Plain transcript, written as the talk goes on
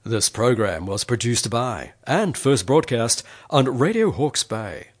This program was produced by and first broadcast on Radio Hawke's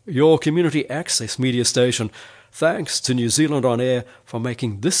Bay, your community access media station. Thanks to New Zealand On Air for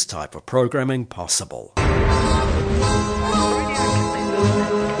making this type of programming possible.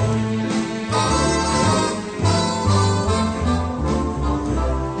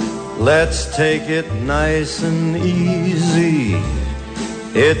 Let's take it nice and easy.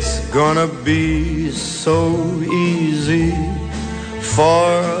 It's gonna be so easy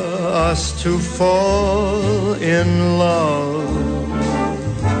for us to fall in love.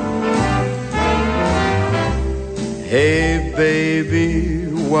 Hey baby,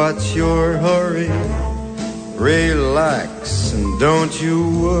 what's your hurry? Relax and don't you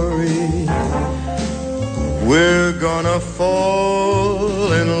worry. We're gonna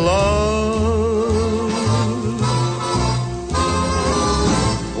fall in love.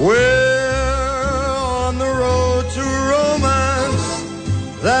 We're on the road to romance,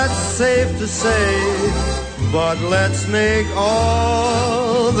 that's safe to say. But let's make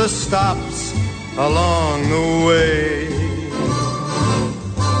all the stops along the way.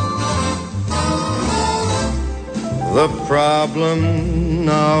 The problem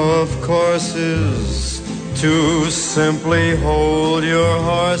now, of course, is to simply hold your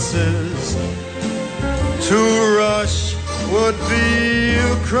horses. To rush would be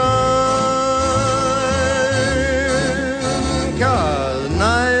a crime, 'cause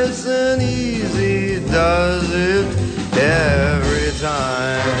nice and easy does it every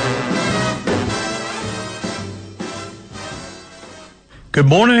time. Good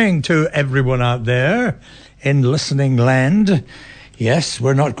morning to everyone out there in listening land. Yes,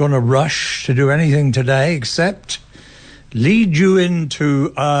 we're not going to rush to do anything today except lead you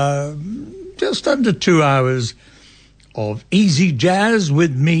into just under 2 hours of easy jazz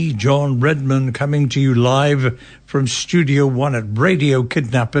with me, John Redman, coming to you live from Studio 1 at Radio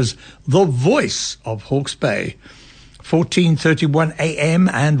Kidnappers, the voice of Hawke's Bay. 1431 AM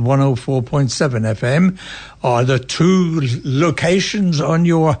and 104.7 FM are the two locations on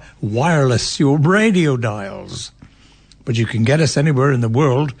your wireless, your radio dials. But you can get us anywhere in the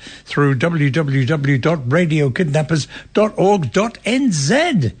world through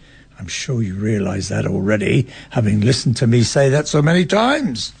www.radiokidnappers.org.nz. I'm sure you realise that already, having listened to me say that so many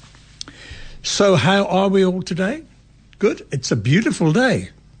times. So how are we all today? Good. It's a beautiful day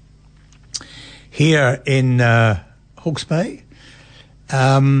here in Hawke's Bay.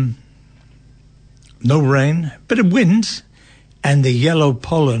 No rain, bit of wind, and the yellow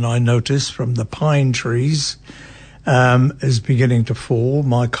pollen I notice from the pine trees is beginning to fall.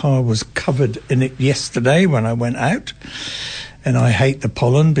 My car was covered in it yesterday when I went out, and I hate the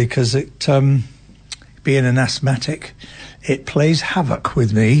pollen because it, being an asthmatic, it plays havoc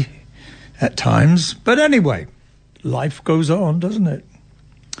with me at times. But anyway, life goes on, doesn't it?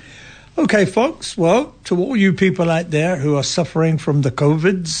 Okay, folks, well, to all you people out there who are suffering from the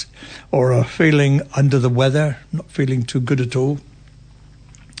COVIDs or are feeling under the weather, not feeling too good at all,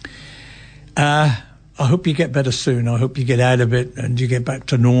 I hope you get better soon. I hope you get out of it and you get back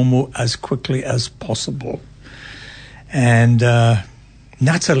to normal as quickly as possible. And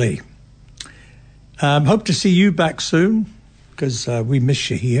Natalie, hope to see you back soon because we miss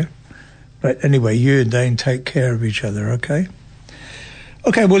you here. But anyway, you and Dane take care of each other, okay?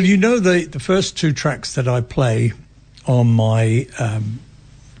 Okay, well, you know the first two tracks that I play on my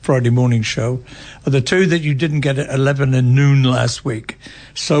Friday morning show are the two that you didn't get at 11 and noon last week.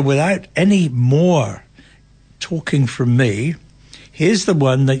 So without any more talking from me, here's the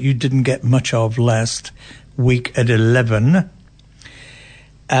one that you didn't get much of last week at 11.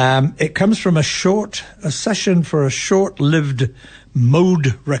 It comes from a session for a short-lived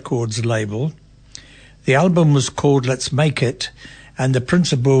Mode Records label. The album was called Let's Make It, and the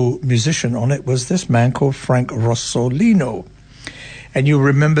principal musician on it was this man called Frank Rosolino. And you'll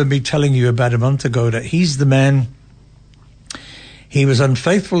remember me telling you about a month ago that he's the man. He was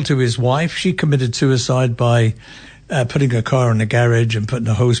unfaithful to his wife. She committed suicide by putting her car in the garage and putting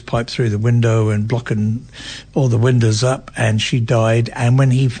a hose pipe through the window and blocking all the windows up, and she died. And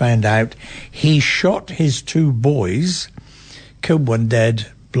when he found out, he shot his two boys, killed one dead,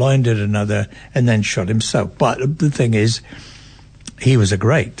 blinded another, and then shot himself. But the thing is, he was a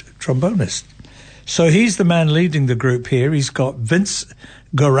great trombonist. So he's the man leading the group here. He's got Vince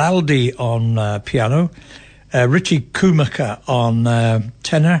Guaraldi on piano, Richie Kumaka on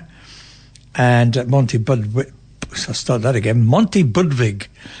tenor, and Monty Budwig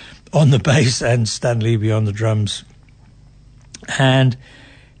on the bass, and Stan Levy on the drums. And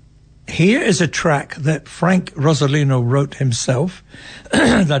here is a track that Frank Rosolino wrote himself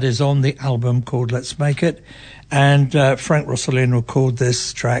that is on the album called Let's Make It. And Frank Rossellino called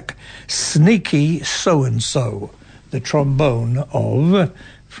this track Sneaky So-and-So, the trombone of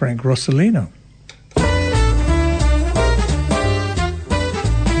Frank Rossellino.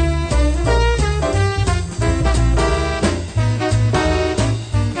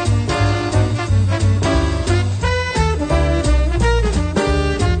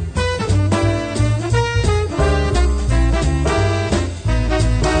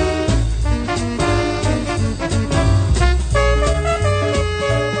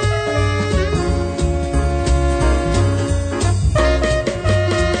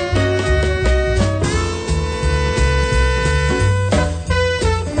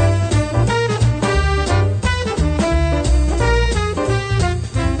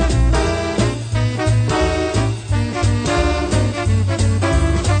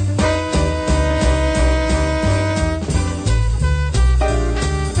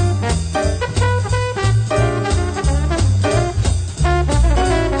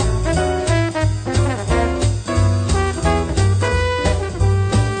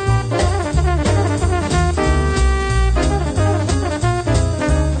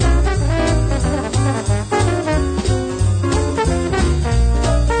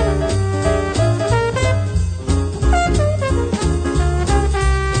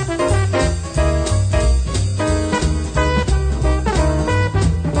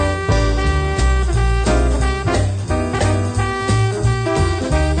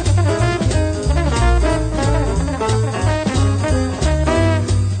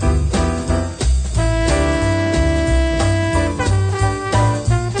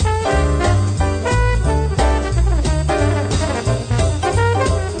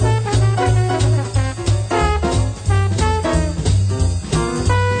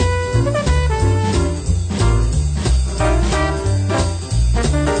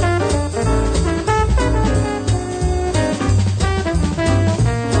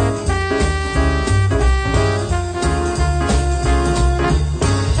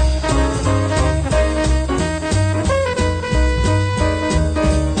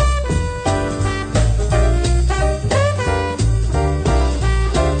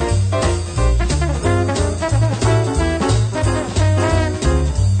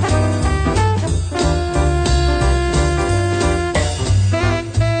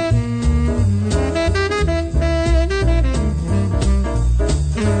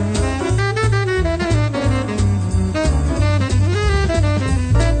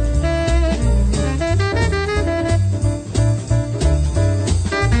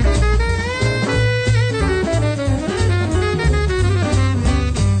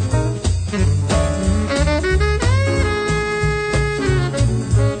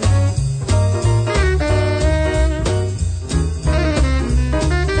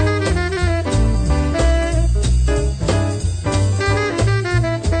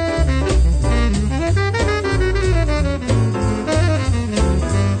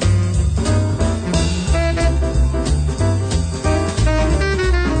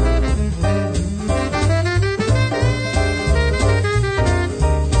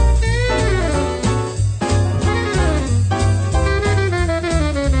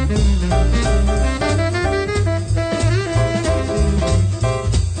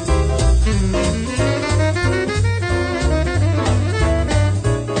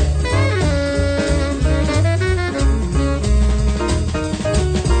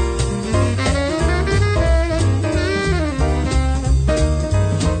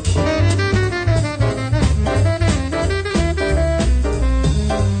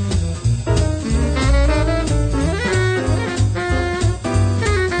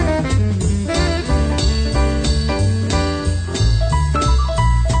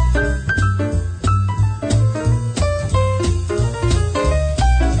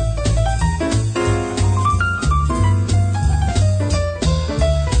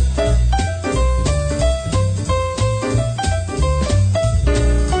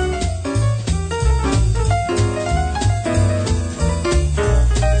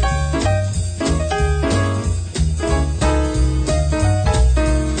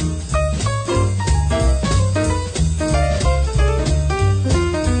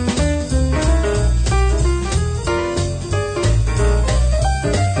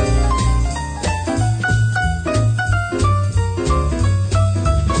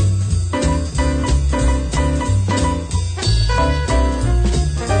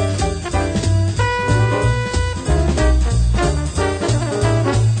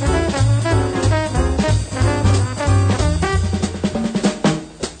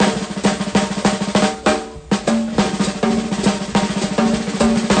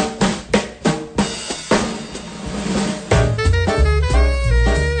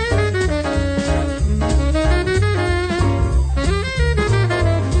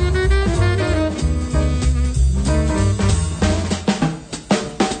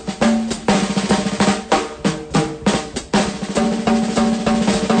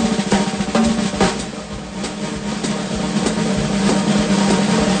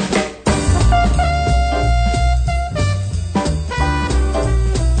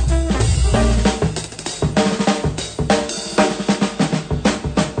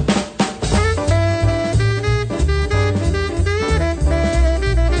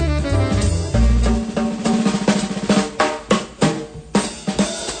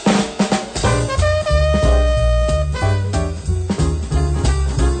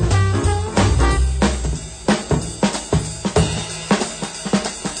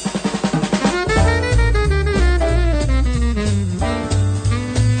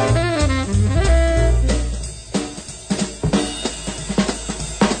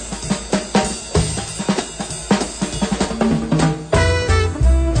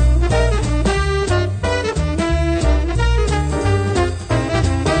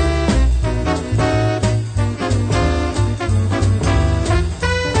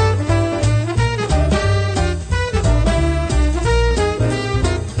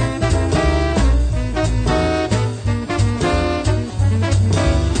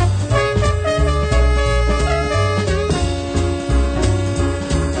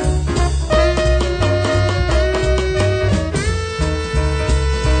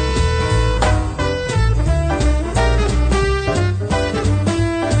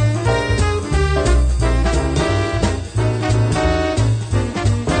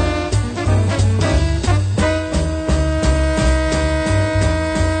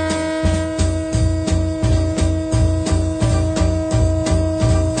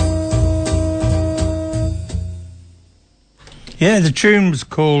 Yeah, the tune was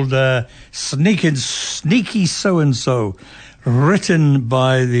called Sneaky So-and-So, written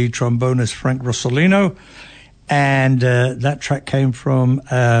by the trombonist Frank Rossellino, and that track came from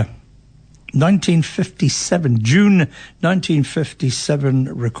 1957, June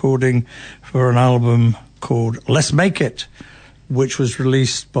 1957 recording for an album called Let's Make It, which was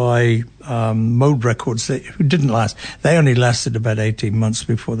released by Mode Records, who didn't last. They only lasted about 18 months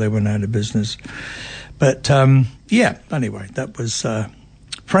before they went out of business. But, yeah, anyway, that was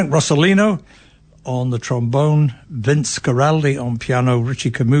Frank Rossellino on the trombone, Vince Guaraldi on piano,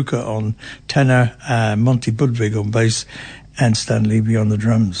 Richie Kamuka on tenor, Monty Budwig on bass, and Stan Levy on the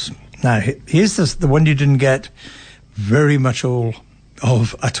drums. Now, here's the one you didn't get very much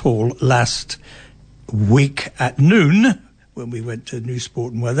at all last week at noon when we went to New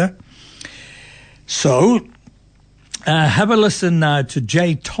Sport and Weather. So, have a listen now to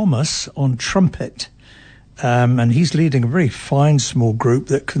Jay Thomas on trumpet. And he's leading a very fine small group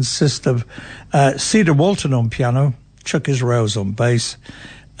that consists of Cedar Walton on piano, Chuck Israels on bass,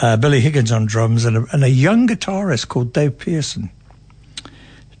 Billy Higgins on drums, and a young guitarist called Dave Peterson.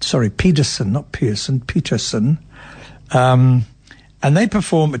 Peterson. And they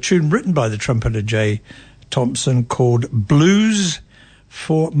perform a tune written by the trumpeter Jay Thompson called Blues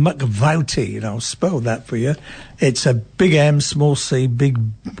for McVouty. And I'll spell that for you. It's a big M, small c, big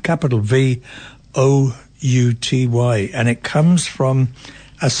capital V, O-U-T-Y. And it comes from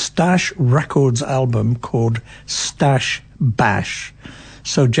a Stash Records album called Stash Bash.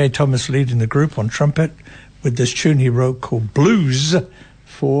 So Jay Thomas leading the group on trumpet with this tune he wrote called Blues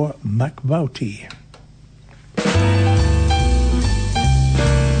for McVouty.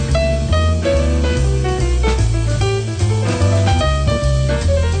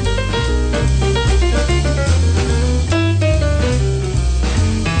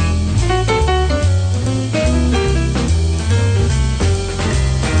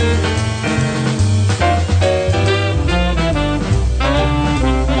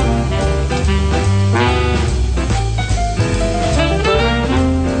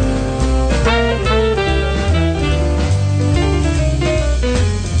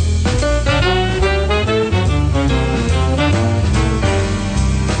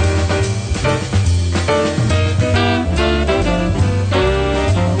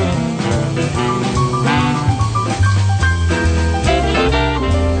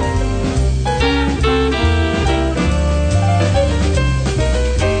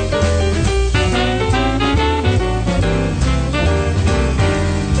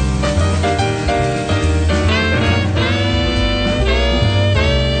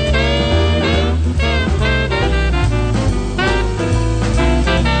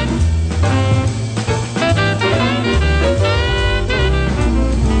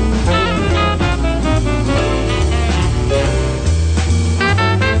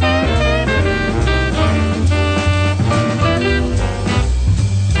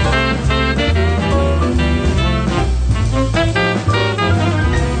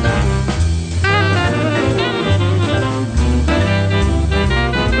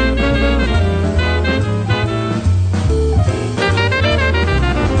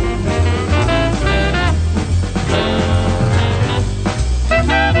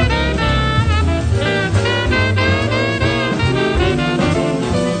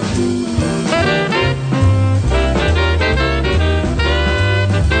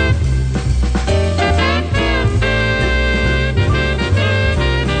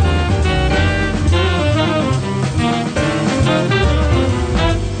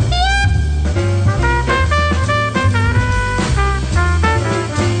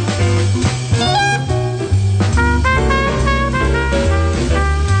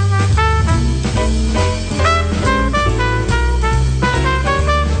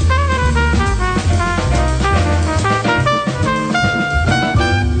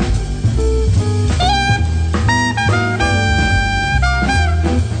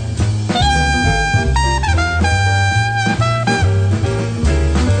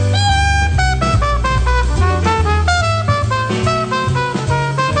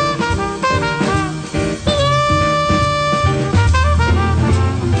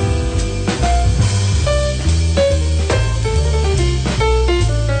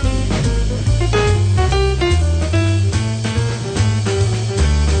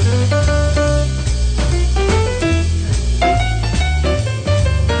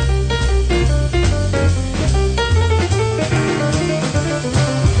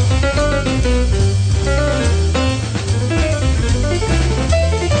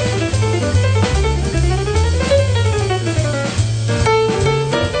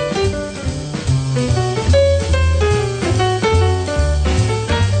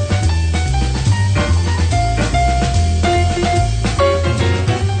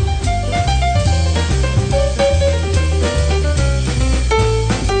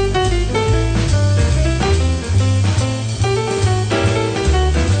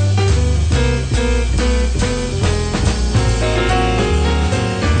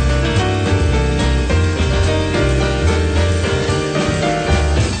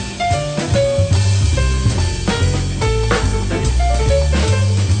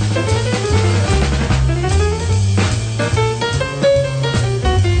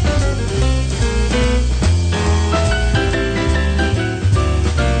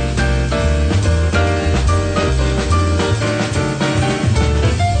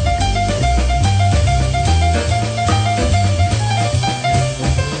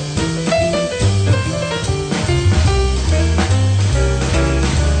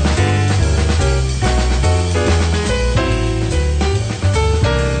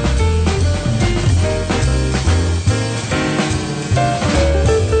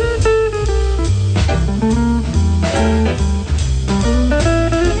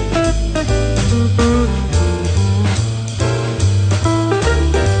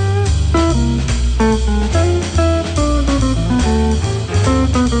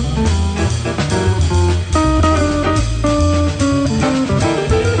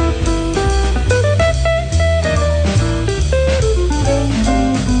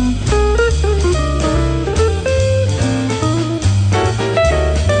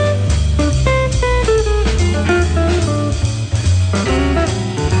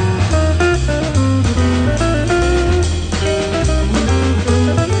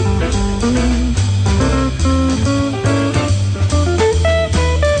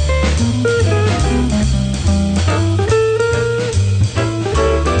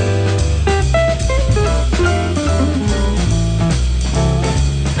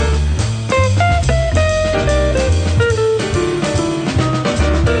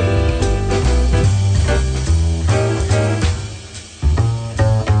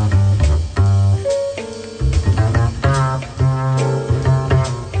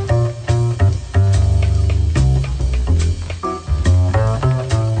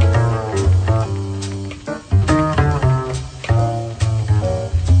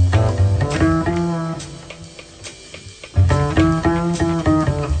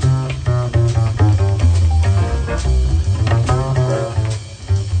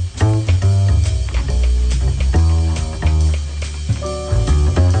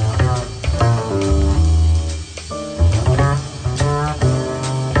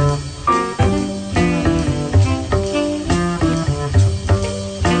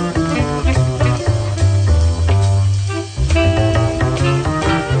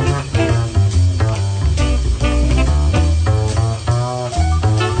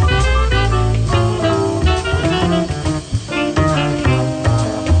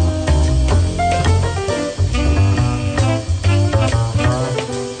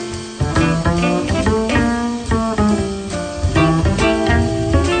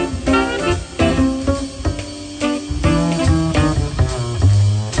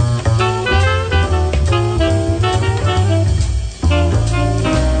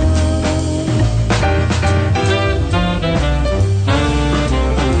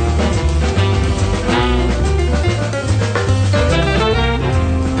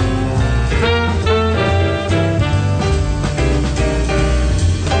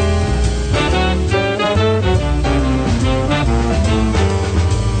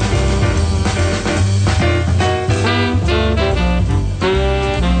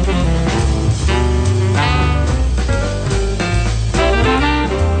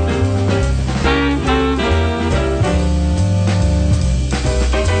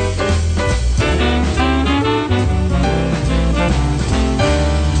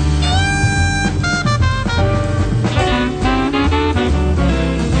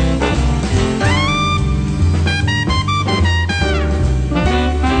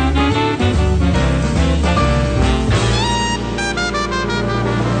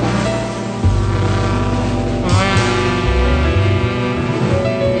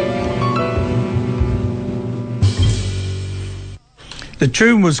 The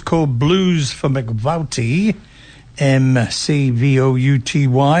tune was called Blues for McVouty, M-C-V-O-U-T-Y,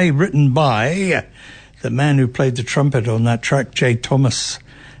 written by the man who played the trumpet on that track, Jay Thomas.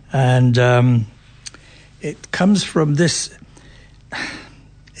 And it comes from this,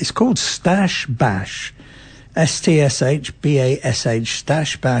 it's called Stash Bash, S-T-S-H-B-A-S-H,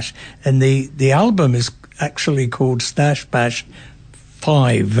 Stash Bash. And the album is actually called Stash Bash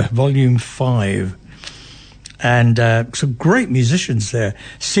 5, Volume 5. And some great musicians there.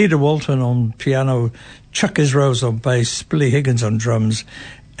 Cedar Walton on piano, Chuck Israels on bass, Billy Higgins on drums,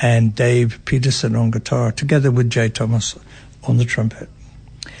 and Dave Peterson on guitar, together with Jay Thomas on the trumpet.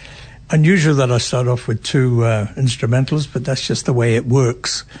 Unusual that I start off with two instrumentals, but that's just the way it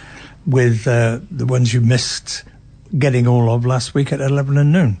works with the ones you missed getting all of last week at 11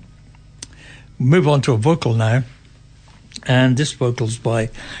 and noon. Move on to a vocal now, and this vocal's by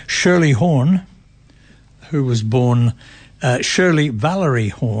Shirley Horn, who was born Shirley Valerie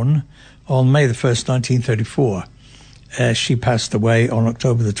Horn on May the 1st, 1934. She passed away on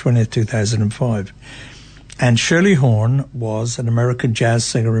October the 20th, 2005. And Shirley Horn was an American jazz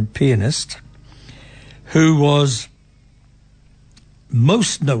singer and pianist who was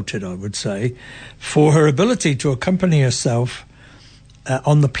most noted, I would say, for her ability to accompany herself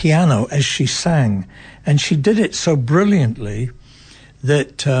on the piano as she sang. And she did it so brilliantly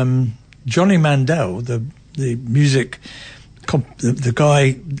that Johnny Mandel, the music, the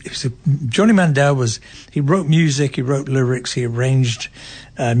guy, Johnny Mandel he wrote music, he wrote lyrics, he arranged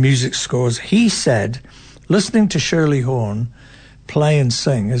music scores. He said, listening to Shirley Horn play and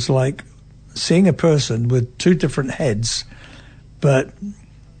sing is like seeing a person with two different heads, but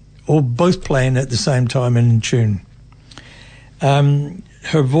all both playing at the same time and in tune.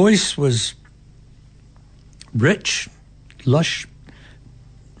 Her voice was rich, lush,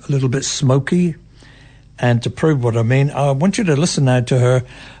 a little bit smoky. And to prove what I mean, I want you to listen now to her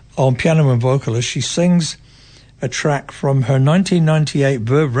on piano and vocal as she sings a track from her 1998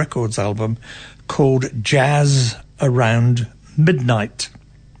 Verve Records album called Jazz Around Midnight.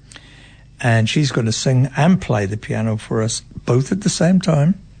 And she's going to sing and play the piano for us both at the same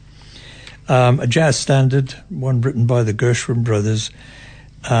time. A jazz standard, one written by the Gershwin brothers.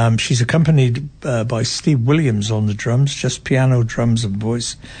 She's accompanied by Steve Williams on the drums, just piano, drums, and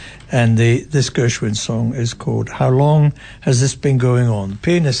voice. And this Gershwin song is called How Long Has This Been Going On? The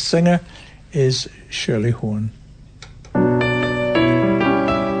pianist singer is Shirley Horn.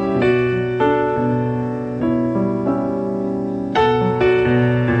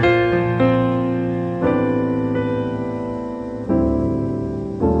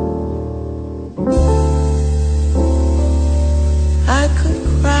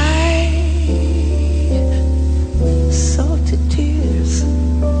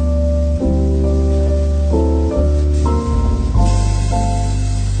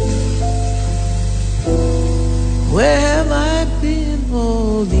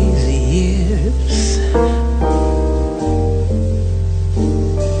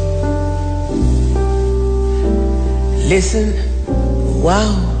 Listen,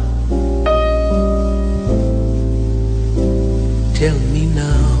 wow. Tell me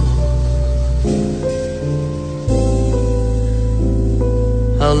now,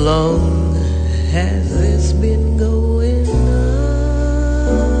 how long has this been going on?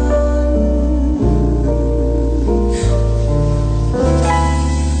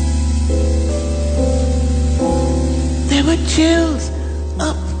 There were chills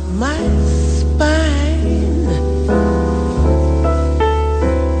up my spine.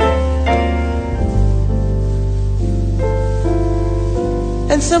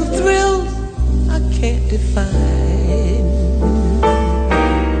 And some thrills I can't define.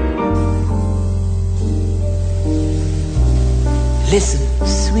 Listen,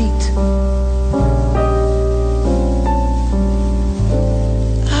 sweet,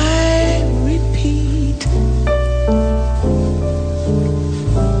 I repeat,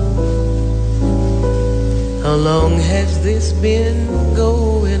 how long has this been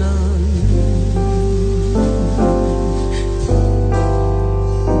going on?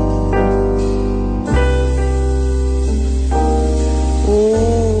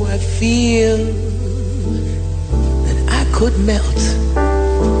 Feel that I could melt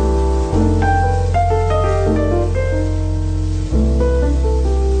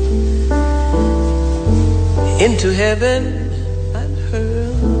into heaven I'm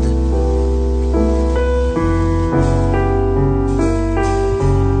hurled.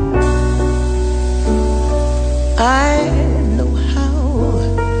 I know how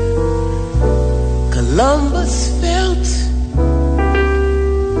Columbus felt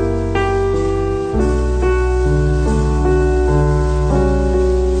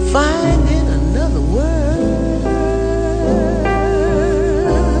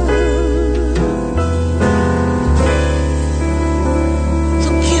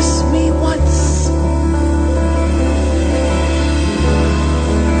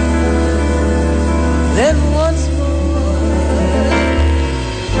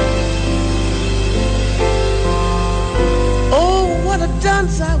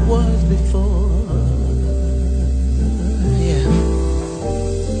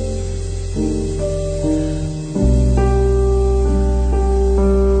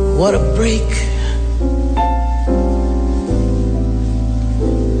What a break.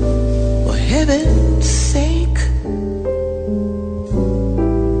 For heaven's sake.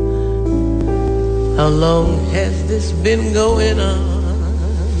 How long has this been going on?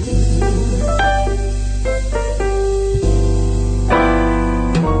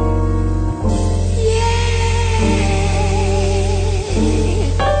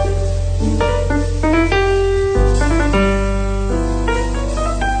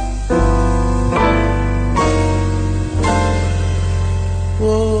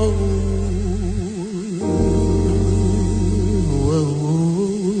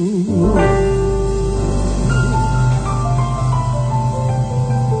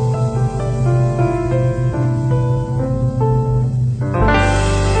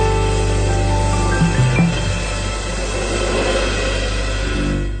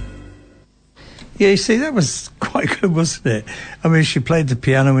 Yeah, you see, that was quite good, wasn't it? I mean, she played the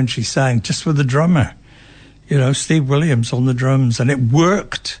piano and she sang just with the drummer, you know, Steve Williams on the drums, and it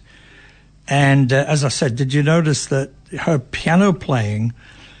worked. And as I said, did you notice that her piano playing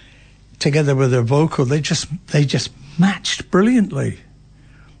together with her vocal, they just matched brilliantly.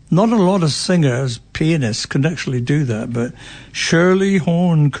 Not a lot of singers, pianists could actually do that, but Shirley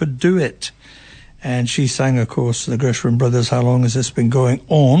Horn could do it. And she sang, of course, the Gershwin Brothers, How Long Has This Been Going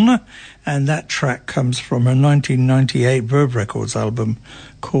On? And that track comes from her 1998 Verve Records album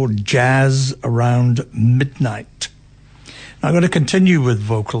called Jazz Around Midnight. Now, I'm going to continue with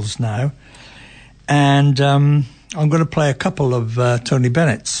vocals now. And I'm going to play a couple of Tony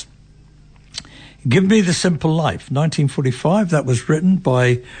Bennett's. Give Me the Simple Life, 1945. That was written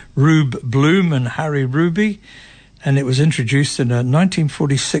by Rube Bloom and Harry Ruby. And it was introduced in a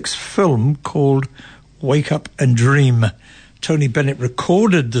 1946 film called Wake Up and Dream. Tony Bennett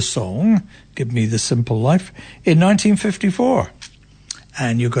recorded the song, Give Me the Simple Life, in 1954.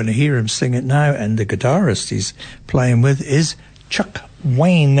 And you're going to hear him sing it now, and the guitarist he's playing with is Chuck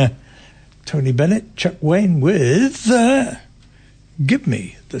Wayne. Tony Bennett, Chuck Wayne with Give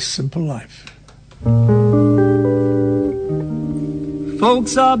Me the Simple Life.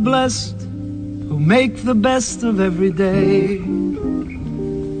 Folks are blessed who make the best of every day,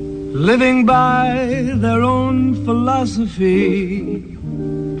 living by their own philosophy.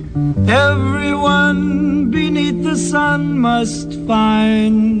 Everyone beneath the sun must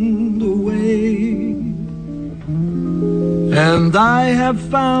find a way, and I have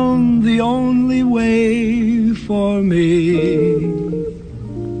found the only way for me.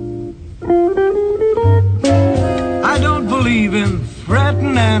 I don't believe in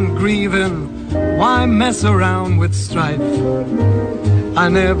fretting and grieving. Why mess around with strife? I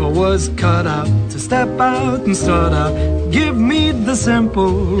never was cut out to step out and start out. Give me the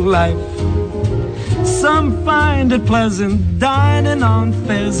simple life. Some find it pleasant dining on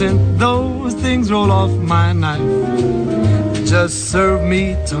pheasant. Those things roll off my knife. Just serve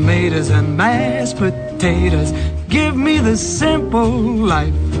me tomatoes and mashed potatoes. Give me the simple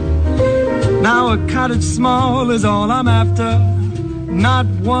life. Now a cottage small is all I'm after, not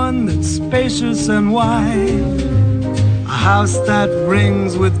one that's spacious and wide. A house that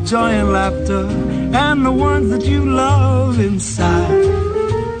rings with joy and laughter, and the ones that you love inside.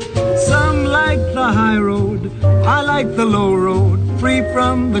 Some like the high road, I like the low road, free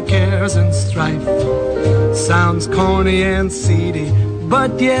from the cares and strife. Sounds corny and seedy,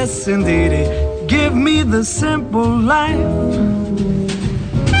 but yes indeedy, give me the simple life.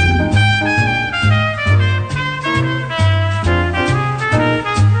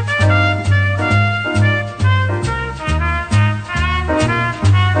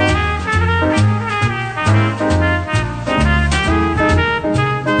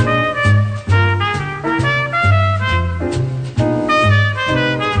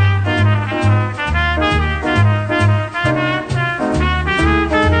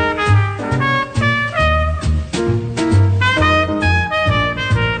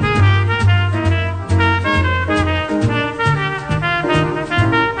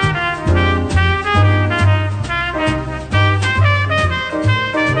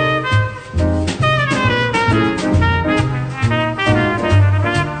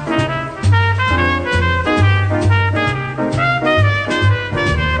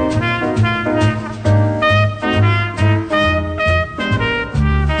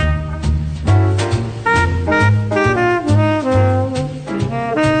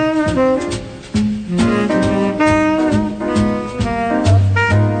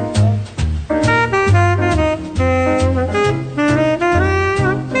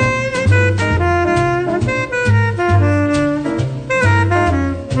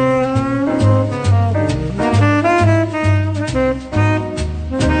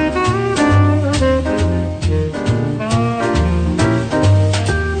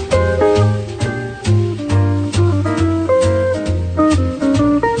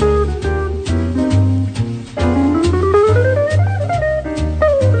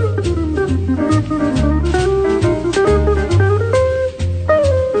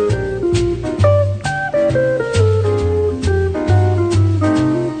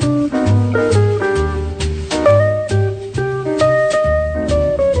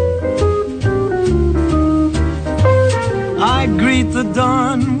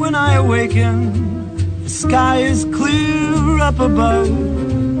 waken, the sky is clear up above.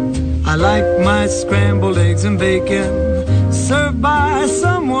 I like my scrambled eggs and bacon, served by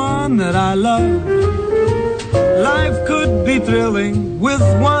someone that I love. Life could be thrilling with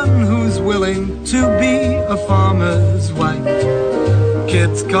one who's willing to be a farmer's wife.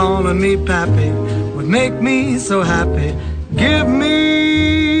 Kids calling me pappy would make me so happy. Give me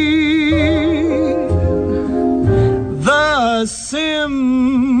the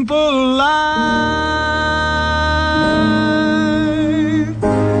simple life.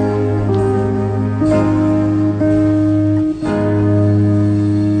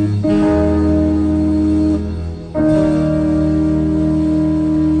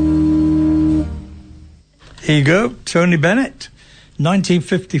 Here you go, Tony Bennett.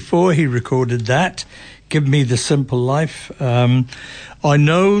 1954 he recorded that. Give Me the Simple Life. I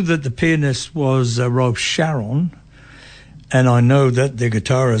know that the pianist was Rolf Sharon, and I know that the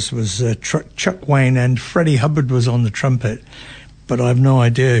guitarist was Chuck Wayne, and Freddie Hubbard was on the trumpet, but I have no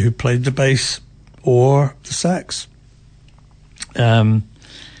idea who played the bass or the sax. But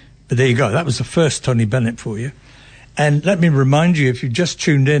there you go. That was the first Tony Bennett for you. And let me remind you, if you just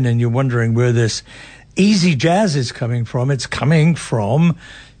tuned in and you're wondering where this easy jazz is coming from, it's coming from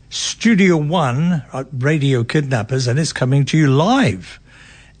Studio One at Radio Kidnappers, and it's coming to you live.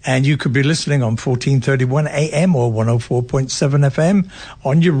 And you could be listening on 1431 AM or 104.7 FM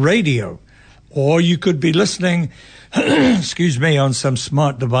on your radio. Or you could be listening, excuse me, on some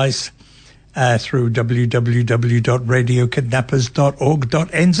smart device through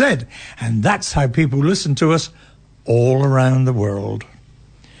www.radiokidnappers.org.nz. And that's how people listen to us all around the world.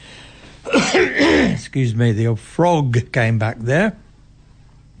 Excuse me, the old frog came back there.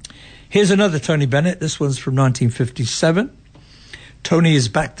 Here's another Tony Bennett. This one's from 1957. Tony is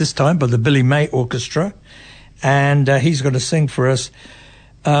back this time by the Billy May Orchestra, and he's going to sing for us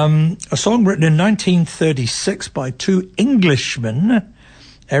a song written in 1936 by two Englishmen,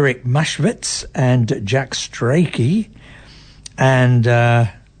 Eric Maschwitz and Jack Strachey, and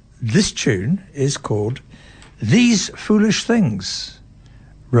this tune is called These Foolish Things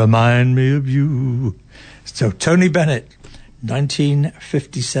Remind Me of You. So Tony Bennett,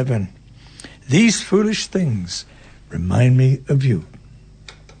 1957. These foolish things remind me of you.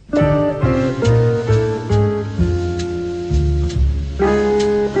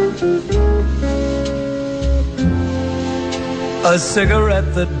 A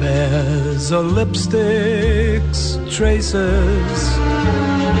cigarette that bears a lipstick's traces,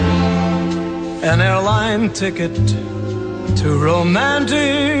 an airline ticket to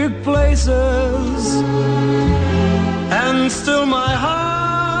romantic places, and still my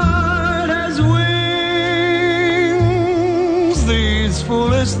heart has wings. These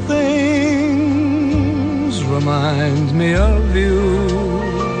foolish things remind me of you.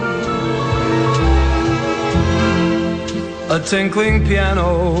 A tinkling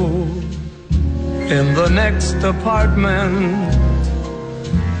piano in the next apartment,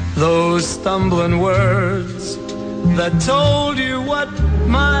 those stumbling words that told you what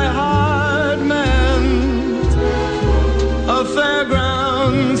my heart meant, a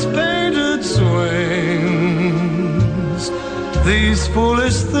fairground's painted swings. These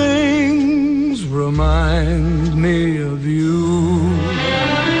foolish things remind me of you.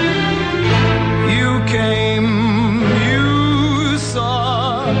 You came, you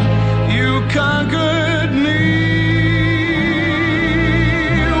saw, you conquered me.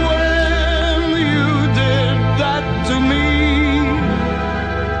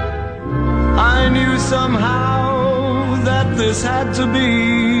 I knew somehow that this had to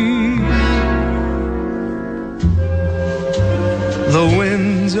be. The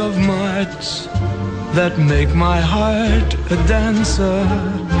winds of March that make my heart a dancer,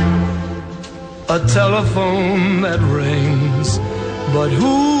 a telephone that rings, but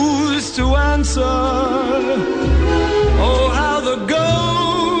who's to answer? Oh, how the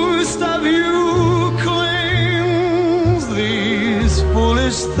ghost of you clings. These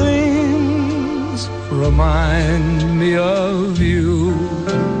foolish things remind me of you.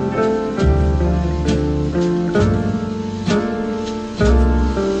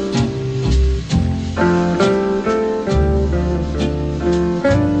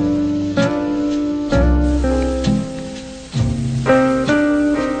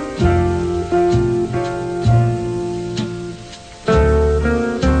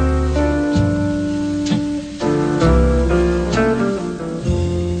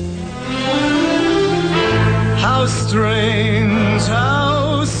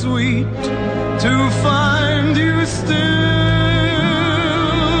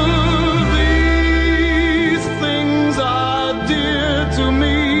 To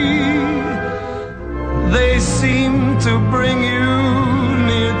me, to bring you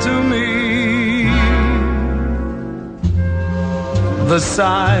near to me. The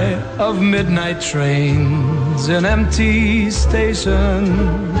sigh of midnight trains in empty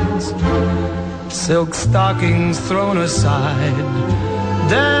stations, silk stockings thrown aside,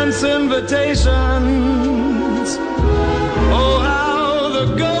 dance invitations. Oh, how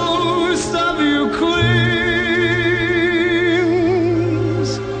the ghost of you clings.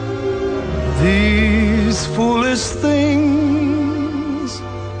 These foolish things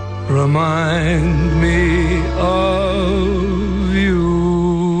remind me of you.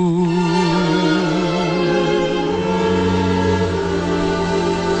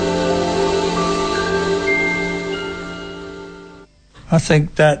 I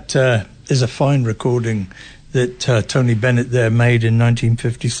think that is a fine recording that Tony Bennett there made in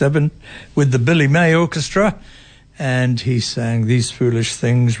 1957 with the Billy May Orchestra, and he sang "These Foolish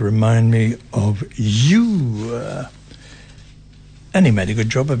Things Remind Me of You." And he made a good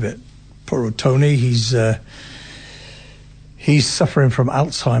job of it. Poor old Tony, he's suffering from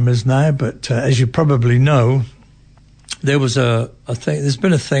Alzheimer's now, but as you probably know, there was a thing. There's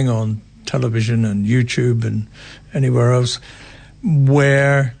been a thing on television and YouTube and anywhere else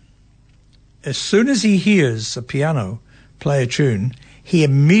where as soon as he hears a piano play a tune, he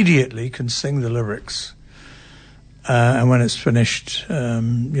immediately can sing the lyrics. And when it's finished,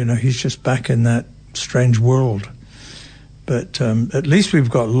 he's just back in that strange world. But at least we've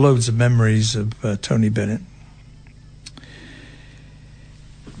got loads of memories of Tony Bennett.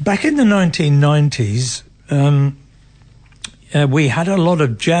 Back in the 1990s, we had a lot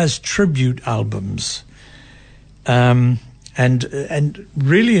of jazz tribute albums. And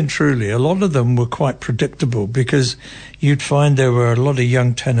really and truly, a lot of them were quite predictable because you'd find there were a lot of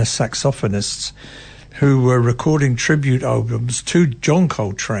young tenor saxophonists who were recording tribute albums to John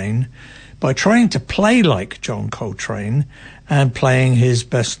Coltrane by trying to play like John Coltrane and playing his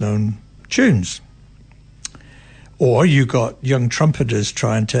best-known tunes. Or you got young trumpeters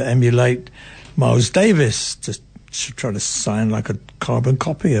trying to emulate Miles Davis to try to sound like a carbon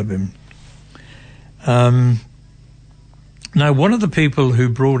copy of him. Now, one of the people who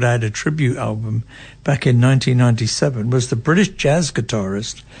brought out a tribute album back in 1997 was the British jazz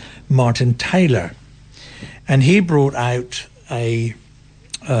guitarist Martin Taylor. And he brought out an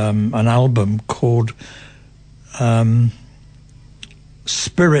album called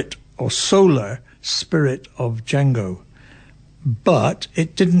Spirit or Solar Spirit of Django. But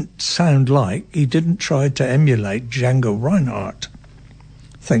it didn't sound like, he didn't try to emulate Django Reinhardt.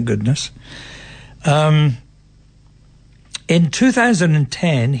 Thank goodness. In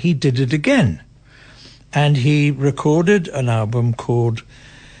 2010, he did it again, and he recorded an album called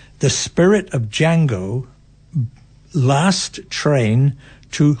The Spirit of Django, Last Train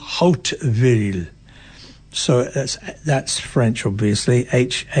to Hauteville. So that's French, obviously,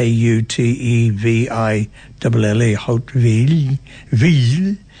 Hauteville, Hauteville,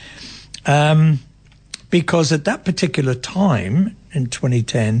 because at that particular time, in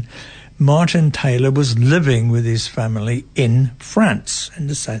 2010, Martin Taylor was living with his family in France, in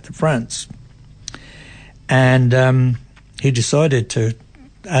the south of France. And he decided to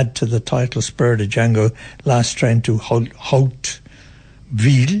add to the title Spirit of Django, Last Train to Hauteville,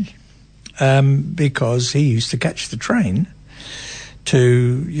 because he used to catch the train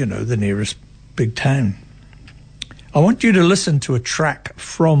to, the nearest big town. I want you to listen to a track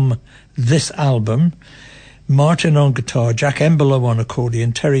from this album. Martin on guitar, Jack Embolo on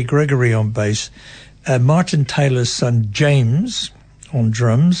accordion, Terry Gregory on bass, Martin Taylor's son James on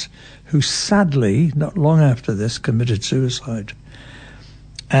drums, who sadly, not long after this, committed suicide.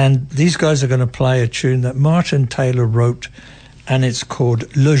 And these guys are going to play a tune that Martin Taylor wrote, and it's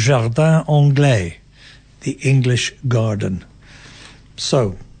called Le Jardin Anglais, the English Garden.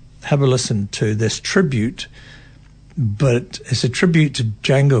 So, have a listen to this tribute, but it's a tribute to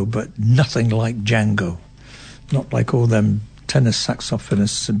Django, but nothing like Django. Not like all them tenor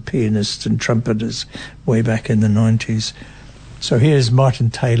saxophonists and pianists and trumpeters way back in the 90s. So here's Martin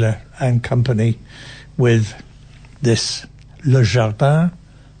Taylor and company with this Le Jardin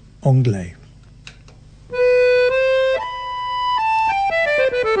Anglais.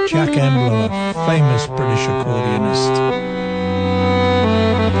 Jack Embolo, a famous British accordionist.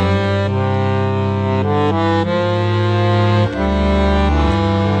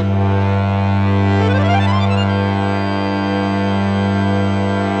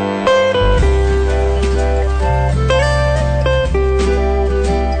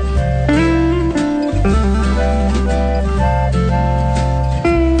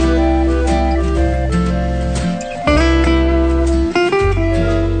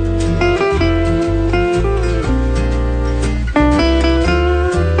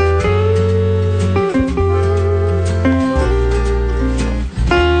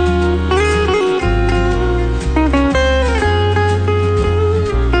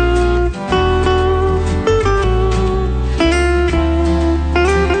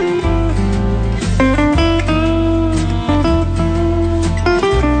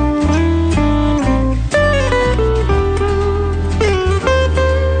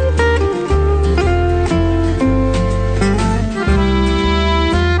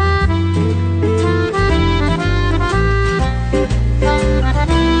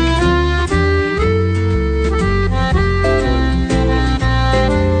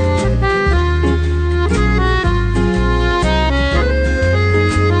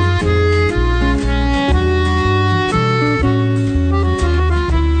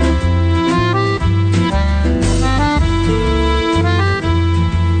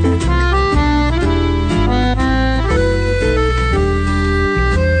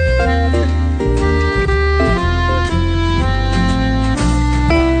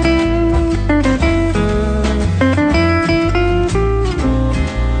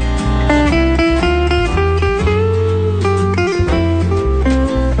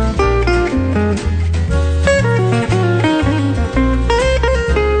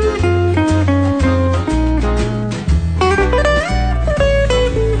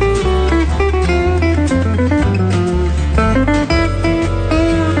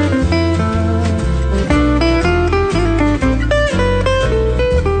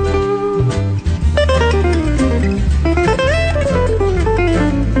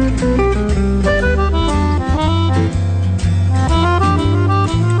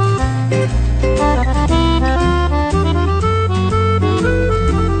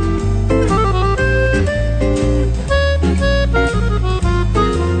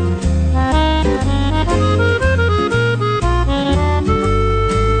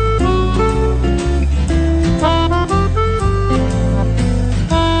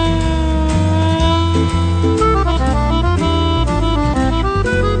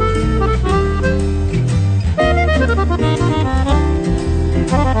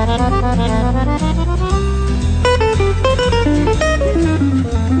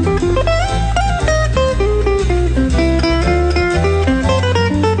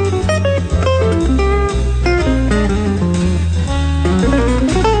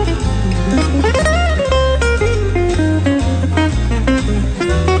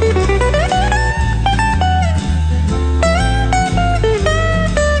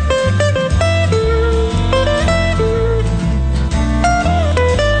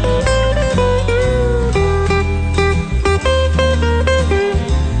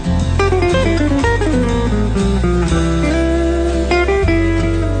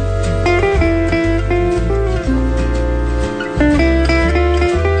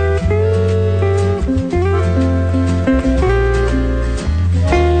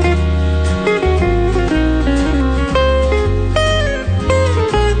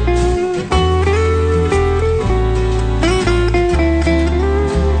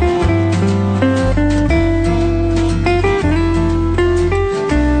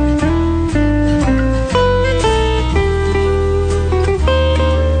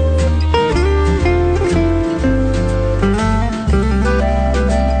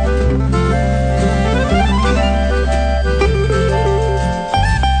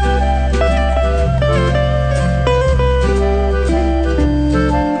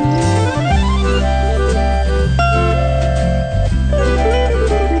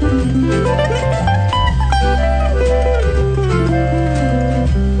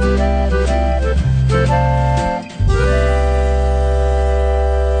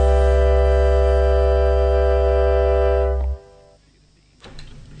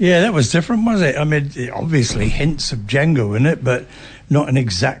 Yeah, that was different, was it? I mean, obviously hints of Django in it, but not an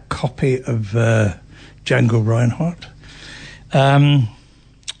exact copy of Django Reinhardt. I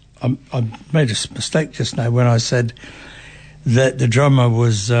made a mistake just now when I said that the drummer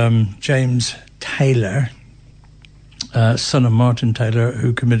was James Taylor, son of Martin Taylor,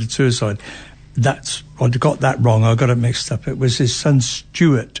 who committed suicide. I got that wrong. I got it mixed up. It was his son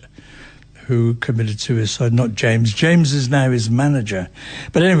Stuart who committed suicide, not James. James is now his manager.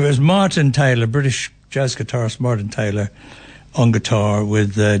 But anyway, it was Martin Taylor, British jazz guitarist Martin Taylor, on guitar,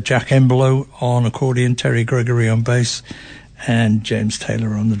 with Jack Embolo on accordion, Terry Gregory on bass, and James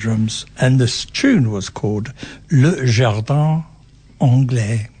Taylor on the drums. And this tune was called Le Jardin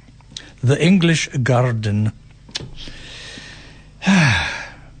Anglais, the English Garden.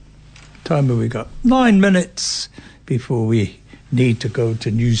 Time have we got? 9 minutes before we need to go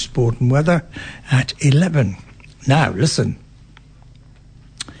to news, sport and weather at 11. Now, listen.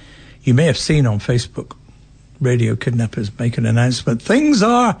 You may have seen on Facebook, Radio Kidnappers make an announcement. Things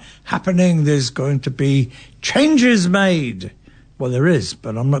are happening. There's going to be changes made. Well, there is,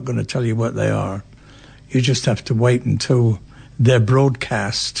 but I'm not going to tell you what they are. You just have to wait until they're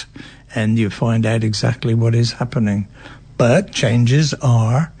broadcast and you find out exactly what is happening. But changes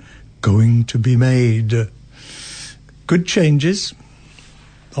are going to be made. Good changes,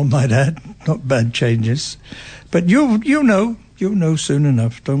 I might add, not bad changes. But you'll know soon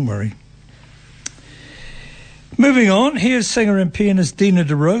enough, don't worry. Moving on, here's singer and pianist Dina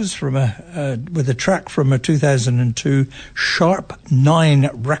DeRose with a track from a 2002 Sharp 9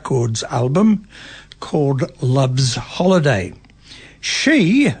 Records album called Love's Holiday.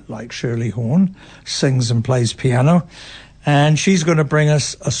 She, like Shirley Horn, sings and plays piano, and she's going to bring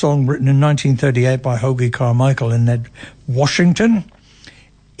us a song written in 1938 by Hoagy Carmichael and Ned Washington.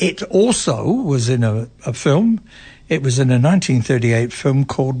 It also was in a film. It was in a 1938 film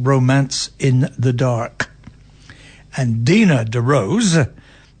called Romance in the Dark. And Dina DeRose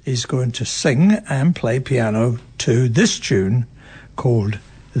is going to sing and play piano to this tune called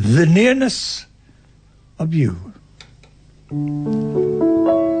The Nearness of You.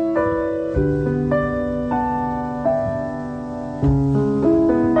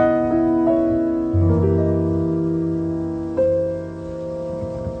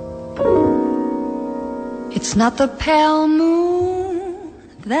 It's not the pale moon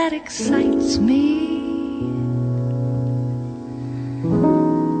that excites me,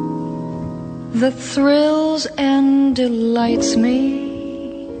 that thrills and delights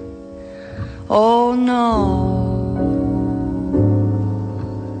me. Oh no,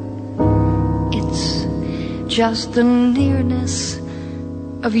 it's just the nearness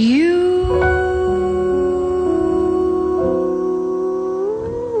of you.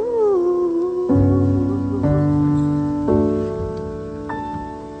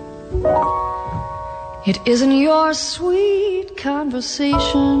 It isn't your sweet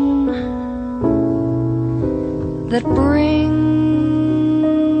conversation that brings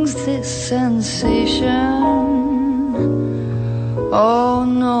this sensation. Oh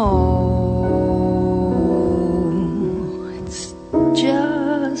no, it's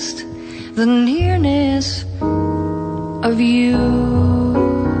just the nearness of you.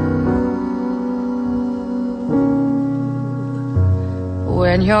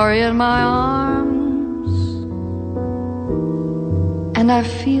 When you're in my arms and I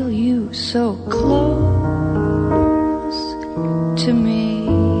feel you so close to me,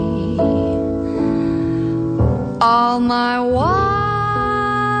 all my wildest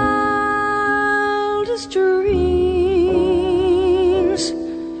dreams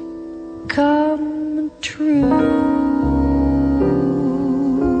come true.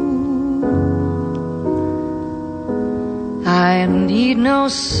 I need no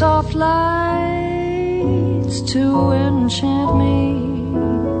soft lights to enchant me.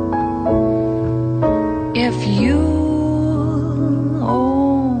 If you'll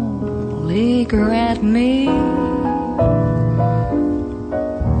only grant me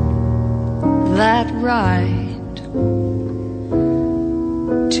that right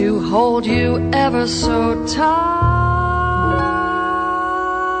to hold you ever so tight,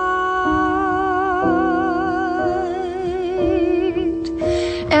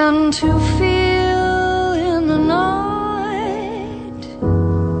 and to feel in the night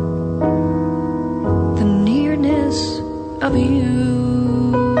the nearness of you.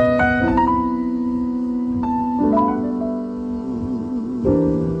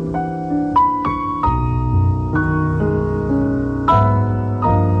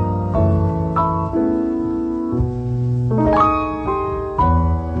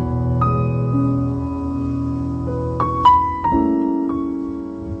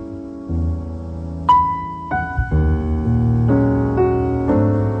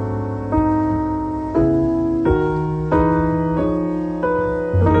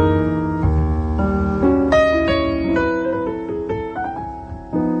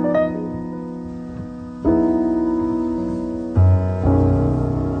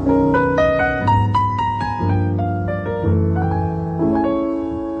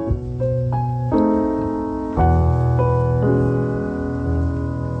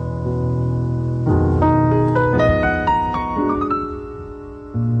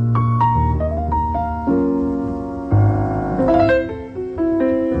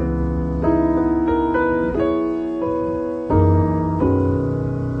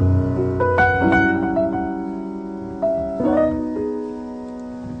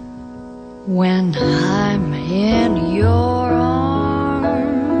 When I'm in your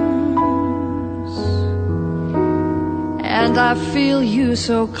arms and I feel you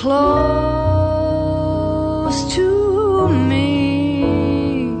so close to me,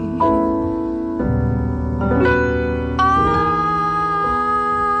 all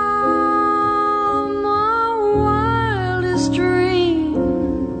my wildest dreams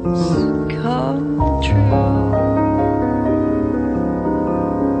come true.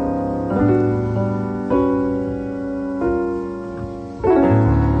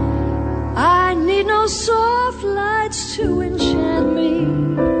 Soft lights to enchant me.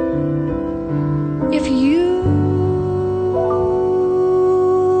 If you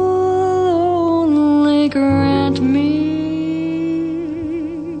only grant me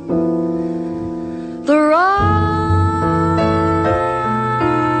the right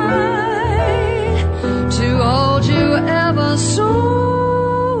to hold you ever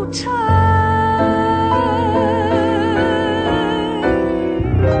so tight,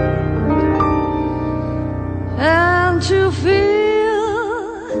 to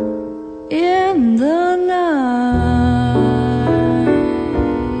feel in the night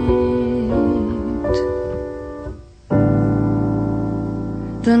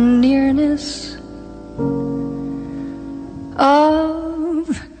the nearness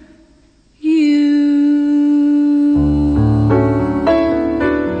of you.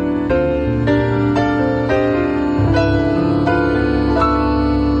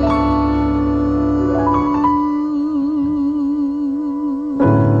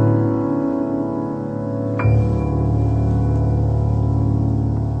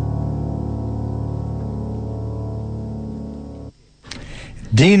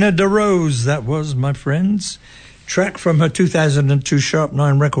 Dina DeRose, that was, my friends. Track from her 2002 Sharp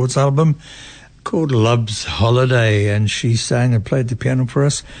 9 Records album called Love's Holiday, and she sang and played the piano for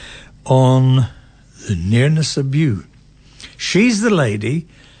us on The Nearness of You. She's the lady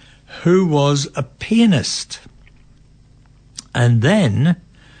who was a pianist and then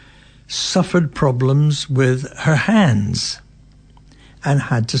suffered problems with her hands and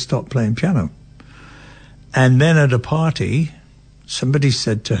had to stop playing piano. And then at a party, somebody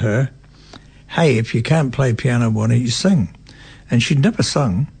said to her, "Hey, if you can't play piano, why don't you sing?" And she'd never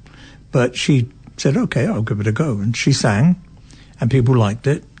sung, but she said, okay, I'll give it a go. And she sang, and people liked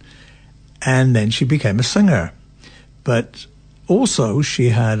it. And then she became a singer. But also she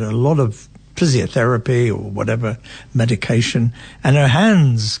had a lot of physiotherapy or whatever, medication, and her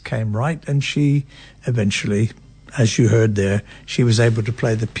hands came right, and she eventually, as you heard there, she was able to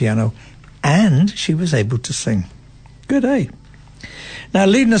play the piano and she was able to sing. Good, eh? Now,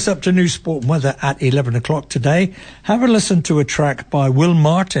 leading us up to News, Sport and Weather at 11 o'clock today, have a listen to a track by Will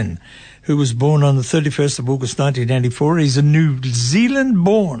Martin, who was born on the 31st of August 1984. He's a New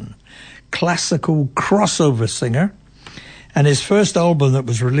Zealand-born classical crossover singer, and his first album that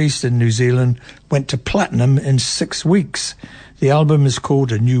was released in New Zealand went to platinum in 6 weeks. The album is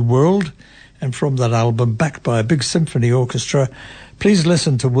called A New World, and from that album, backed by a big symphony orchestra, please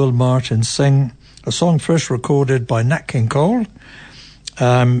listen to Will Martin sing a song first recorded by Nat King Cole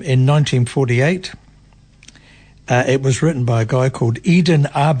in 1948. It was written by a guy called Eden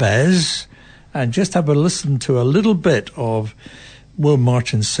Abez, and just have a listen to a little bit of Will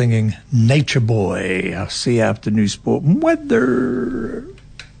Martin singing Nature Boy. I'll see you after News, Sport and Weather.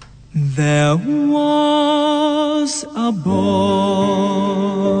 There was a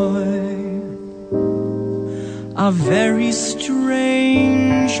boy, a very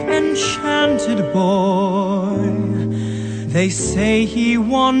strange, enchanted boy. They say he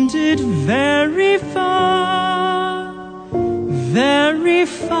wandered very far,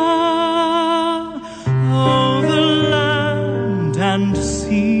 over land and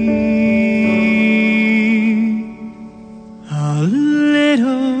sea. A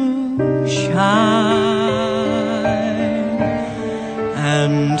little shy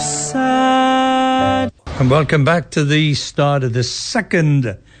and sad. And welcome back to the start of the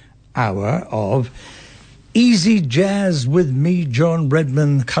second hour of Easy Jazz with me, John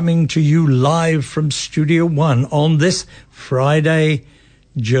Redman, coming to you live from Studio One on this Friday,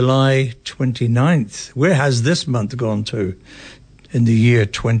 July 29th. Where has this month gone to in the year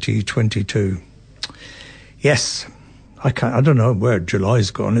 2022? Yes, I don't know where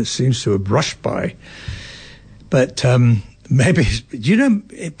July's gone. It seems to have rushed by. But maybe,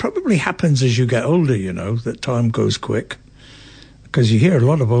 it probably happens as you get older, that time goes quick. Because you hear a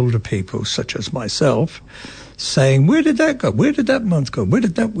lot of older people, such as myself, saying, where did that go? Where did that month go? Where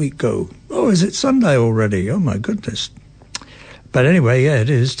did that week go? Oh, is it Sunday already? Oh, my goodness. But anyway, yeah, it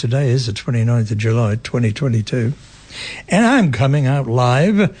is. Today is the 29th of July, 2022. And I'm coming out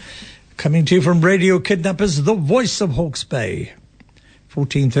live, coming to you from Radio Kidnappers, the voice of Hawke's Bay.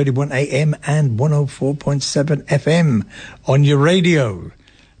 1431 AM and 104.7 FM on your radio.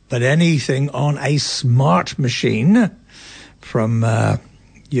 But anything on a smart machine, from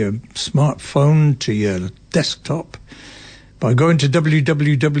your smartphone to your desktop, by going to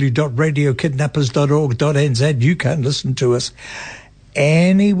www.radiokidnappers.org.nz, you can listen to us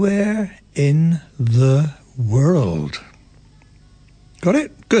anywhere in the world. Got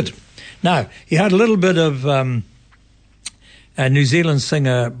it? Good. Now, you had a little bit of a New Zealand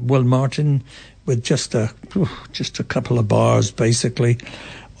singer, Will Martin, with just a couple of bars, basically,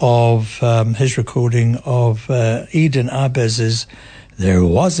 of his recording of Eden Abez's There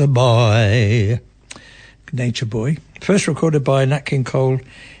Was a Boy, Nature Boy, first recorded by Nat King Cole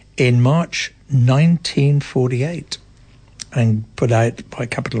in March 1948 and put out by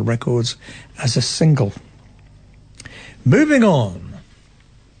Capitol Records as a single. Moving on.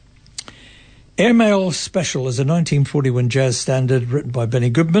 Airmail Special is a 1941 jazz standard written by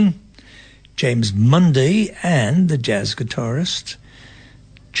Benny Goodman, James Mundy, and the jazz guitarist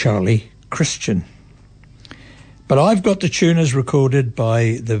Charlie Christian. But I've got the tune as recorded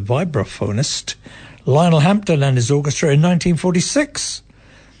by the vibraphonist Lionel Hampton and his orchestra in 1946.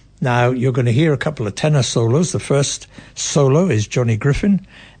 Now, you're going to hear a couple of tenor solos. The first solo is Johnny Griffin,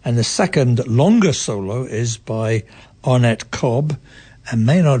 and the second longer solo is by Arnett Cobb, and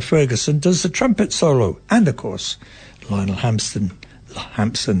Maynard Ferguson does the trumpet solo. And, of course, Lionel Hampton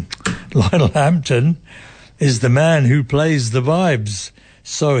is the man who plays the vibes.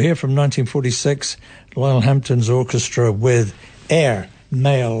 So here from 1946, Lionel Hampton's orchestra with Air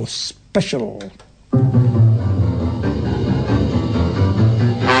Mail Special.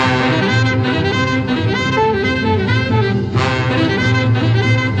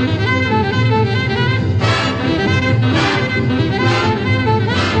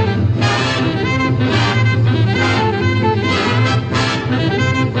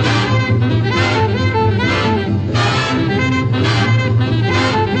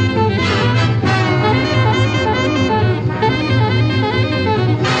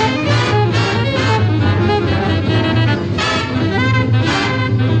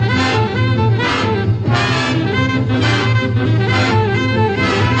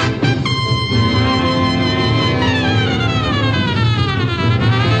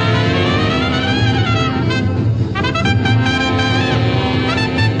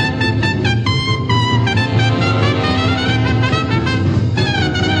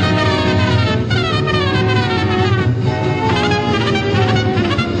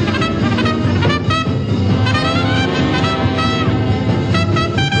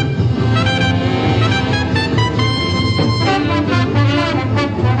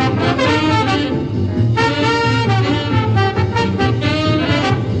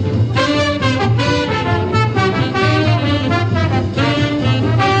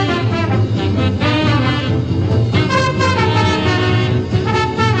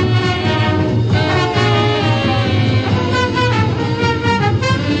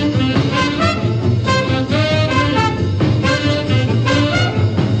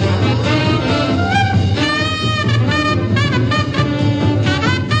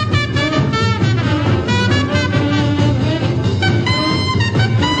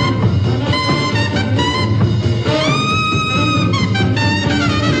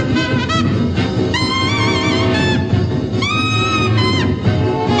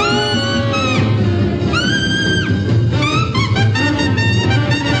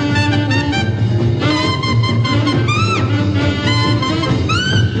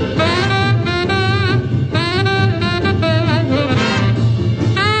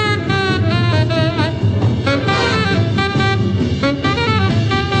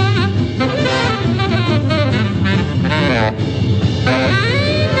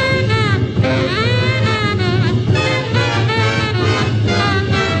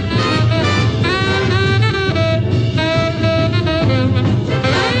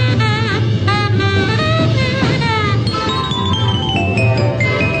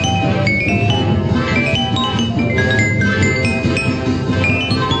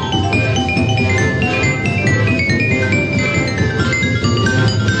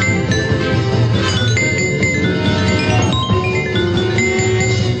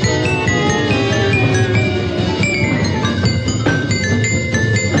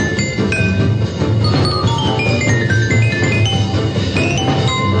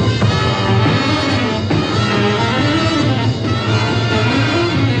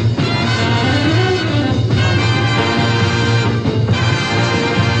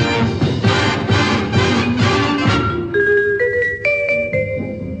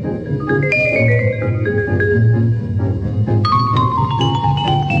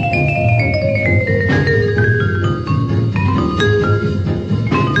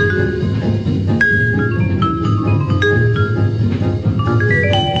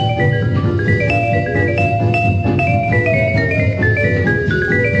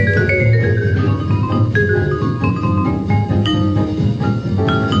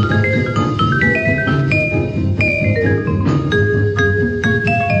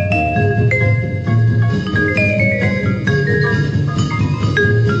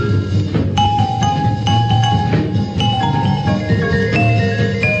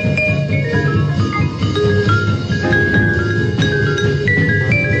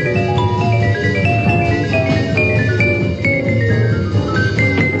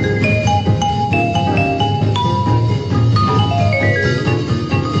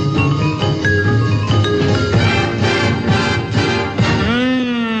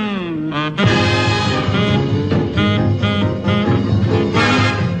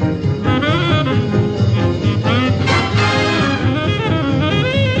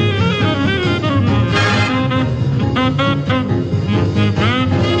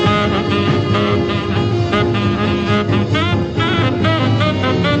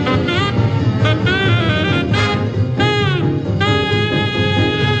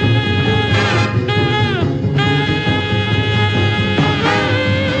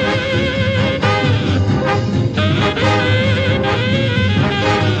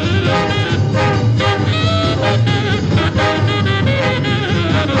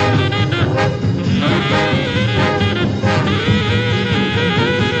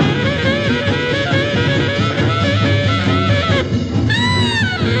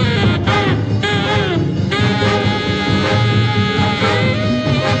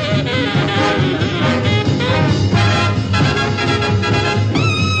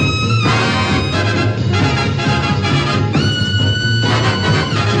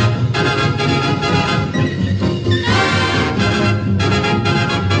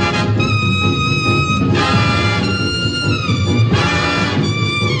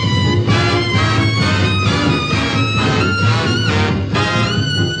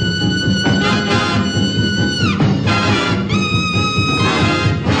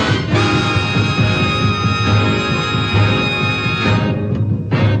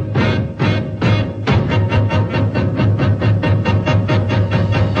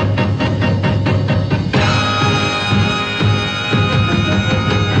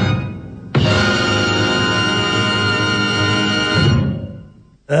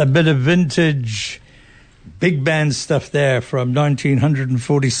 A bit of vintage big band stuff there from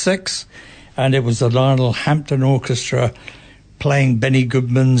 1946, and it was the Lionel Hampton Orchestra playing Benny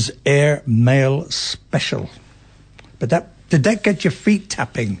Goodman's Air Mail Special. But did that get your feet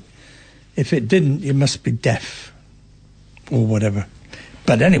tapping? If it didn't, you must be deaf or whatever.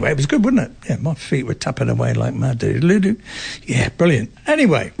 But anyway, it was good, wasn't it? Yeah, my feet were tapping away like mad. Yeah, brilliant.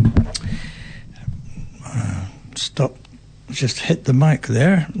 Anyway, stop. Just hit the mic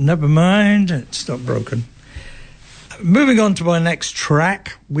there. Never mind. It's not broken. Moving on to my next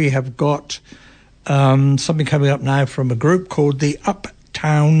track, we have got something coming up now from a group called the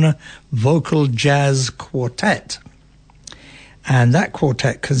Uptown Vocal Jazz Quartet. And that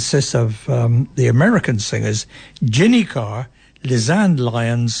quartet consists of the American singers Ginny Carr, Lisanne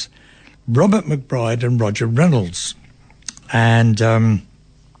Lyons, Robert McBride and Roger Reynolds. And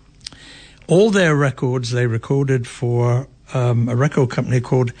all their records they recorded for a record company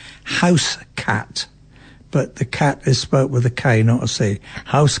called House Cat. But the cat is spelled with a K, not a C.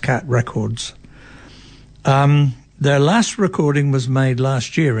 House Cat Records. Their last recording was made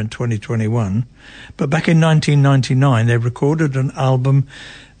last year in 2021. But back in 1999, they recorded an album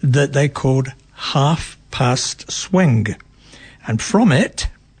that they called Half Past Swing. And from it,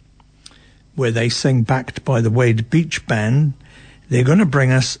 where they sing backed by the Wade Beach Band, they're going to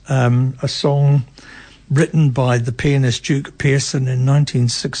bring us a song written by the pianist Duke Pearson in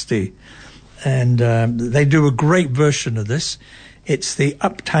 1960. And they do a great version of this. It's the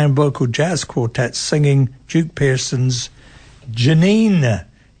Uptown Vocal Jazz Quartet singing Duke Pearson's Janine,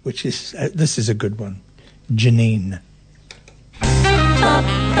 which is, this is a good one, Janine.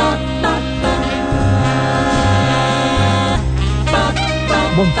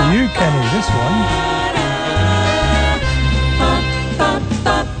 One for you, Kenny, this one.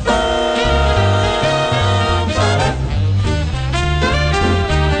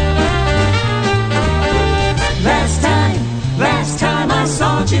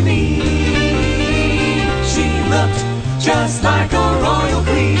 She looked just like a royal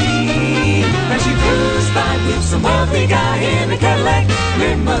queen, and she cruised by with some wealthy guy in a Cadillac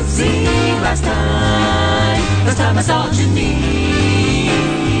limousine. Last time I saw Janine.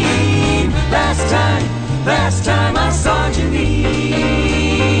 Last time I saw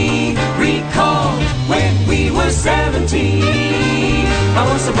Janine. Recall when we were 17. I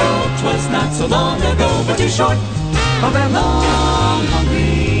was so broke, 'twas not so long ago, but too short of that long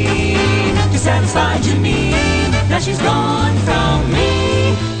green to satisfy Janine. Now she's gone from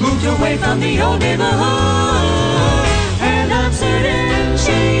me, moved away from the old neighborhood, and I'm certain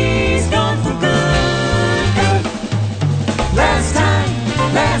she's gone for good. Last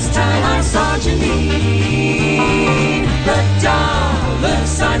time I saw Janine, the dollar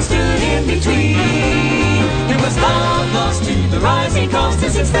sign stood in between. It was love lost to the rising cost,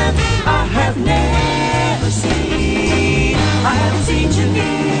 and since then I have never seen. I haven't seen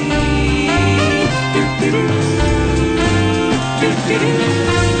Janine.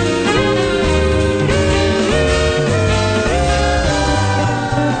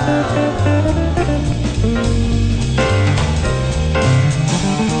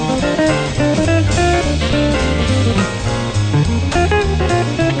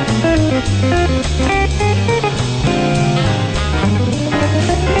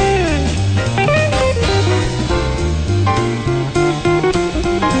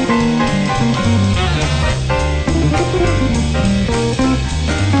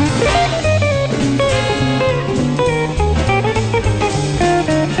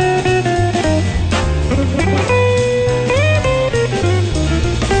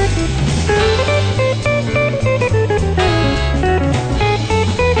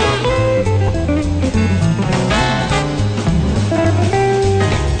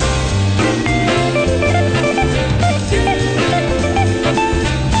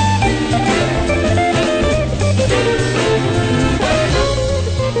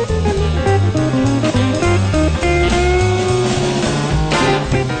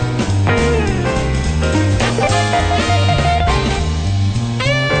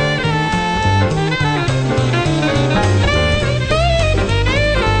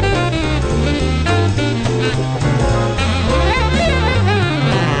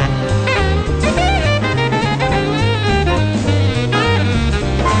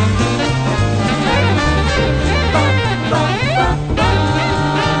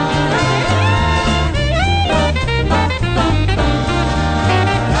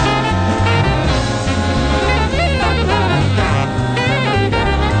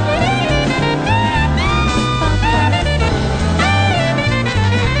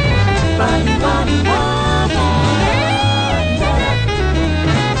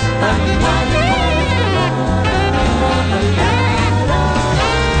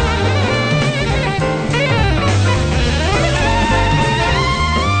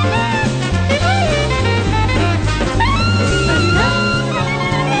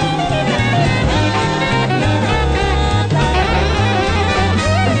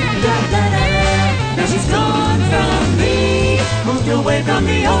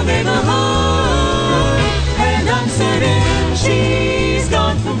 the old neighborhood, and I'm certain she's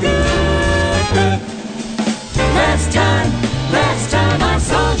gone for good. Last time I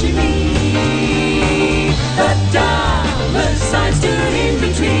saw Jimmy, the dollar sign stood in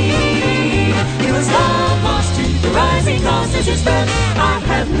between. It was long lost to the rising cost as but I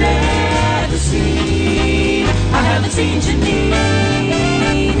have never seen. I haven't seen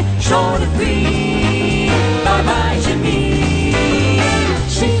Janine short of green. Bye-bye, Janine.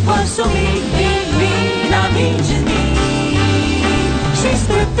 She was so mean, I mean Janine. She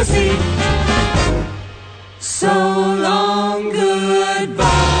split the sea. So long, goodbye,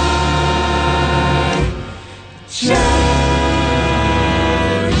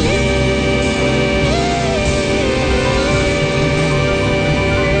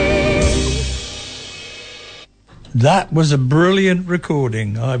 That was a brilliant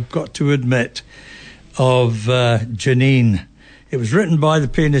recording, I've got to admit, of Janine. It was written by the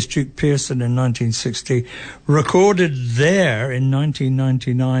pianist Duke Pearson in 1960, recorded there in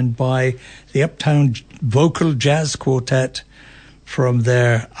 1999 by the Uptown Vocal Jazz Quartet from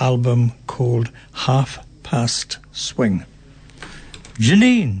their album called Half Past Swing.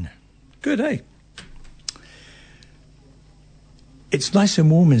 Janine. Good, eh? It's nice and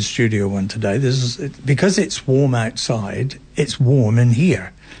warm in Studio One today. Because it's warm outside, it's warm in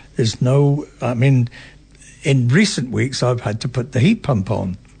here. There's no, in recent weeks I've had to put the heat pump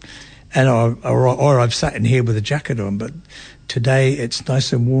on, and or I've sat in here with a jacket on, but today it's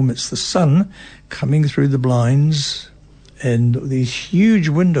nice and warm. It's the sun coming through the blinds and these huge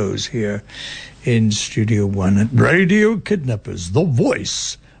windows here in Studio One at Radio Kidnappers, the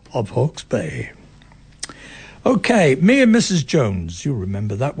voice of Hawke's Bay. Okay, Me and Mrs. Jones. You'll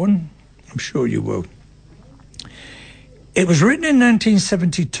remember that one. I'm sure you will. It was written in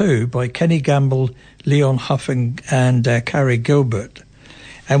 1972 by Kenny Gamble, Leon Huff and Carrie Gilbert,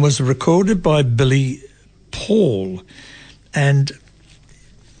 and was recorded by Billy Paul. And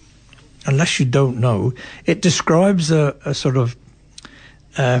unless you don't know, it describes a sort of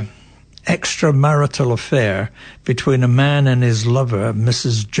extramarital affair between a man and his lover,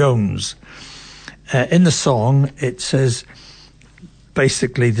 Mrs. Jones. In the song, it says,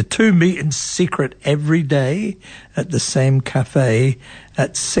 basically, the two meet in secret every day at the same cafe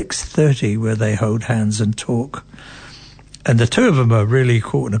at 6:30, where they hold hands and talk. And the two of them are really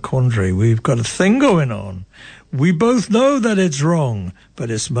caught in a quandary. We've got a thing going on. We both know that it's wrong, but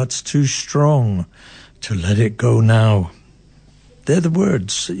it's much too strong to let it go now. They're the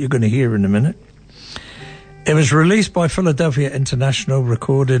words that you're going to hear in a minute. It was released by Philadelphia International,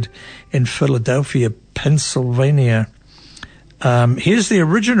 recorded in Philadelphia, Pennsylvania. Here's the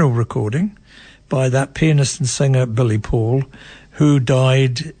original recording by that pianist and singer Billy Paul, who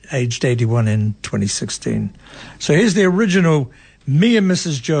died aged 81 in 2016. So here's the original Me and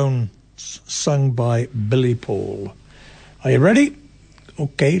Mrs. Jones, sung by Billy Paul. Are you ready?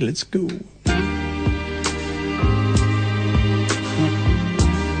 Okay, let's go.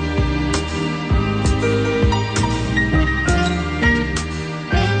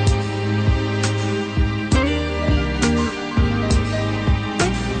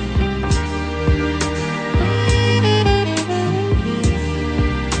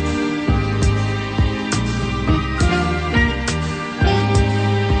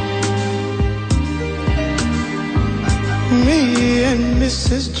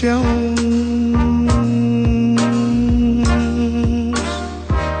 Mrs. Jones,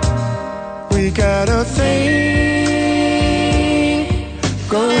 we got a thing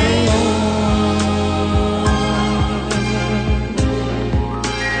going on.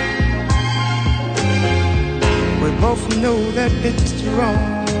 We both know that it's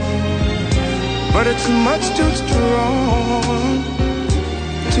wrong, but it's much too strong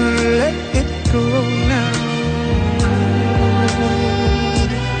to let it go now.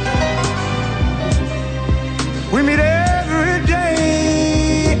 We meet every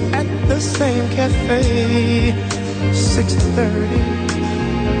day at the same cafe, 6:30.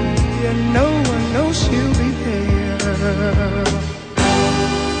 Yeah, no one knows she'll be there.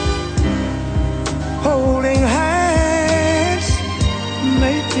 Holding hands,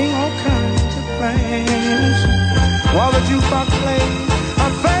 making all kinds of plans, while the jukebox plays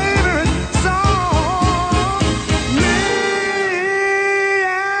our favorite song. Me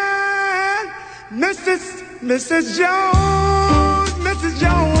and Mrs. Jones, Mrs.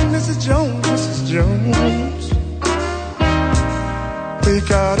 Jones, Mrs. Jones, Mrs. Jones, we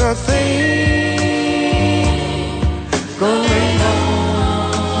got a thing going on.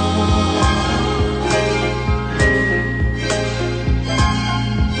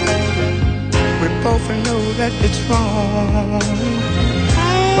 We both know that it's wrong.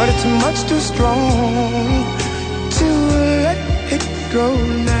 but it's much too strong to let it go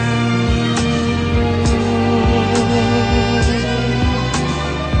now.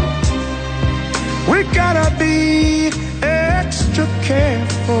 We gotta be extra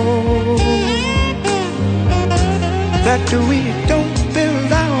careful that we don't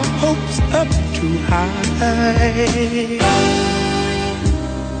build our hopes up too high,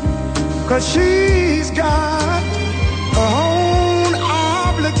 'cause she's got her own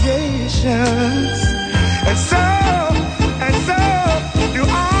obligations, and so do I.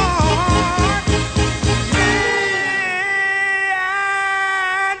 Me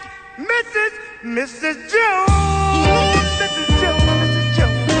and Mrs. Jones, Mrs. Jones.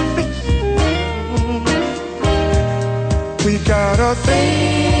 We got a thing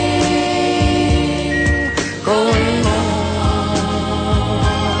going on.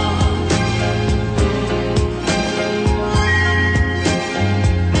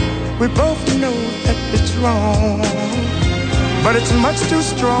 We both know that it's wrong, but it's much too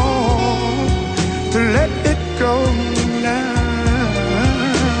strong to let it go now.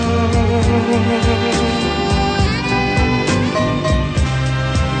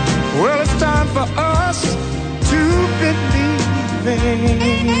 Well, it's time for us to believe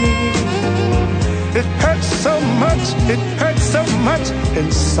it hurts so much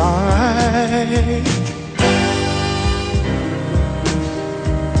inside.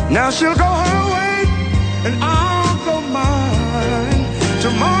 Now she'll go her way and I'll go mine.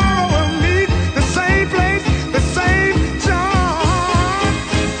 Tomorrow we'll meet the same place, the same time.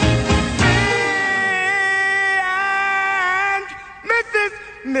 Me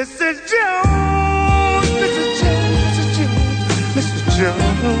and Mrs. Jones, Mrs. Jones, Mrs.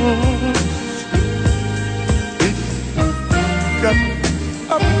 Jones. We got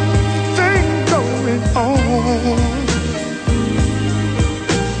a thing going on.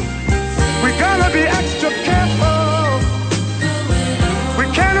 We gotta be extra careful. We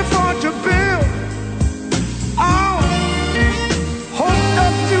can't afford to build our hopes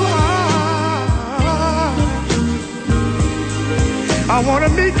up too high. I wanna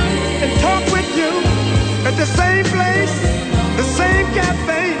meet and talk with you at the same place, the same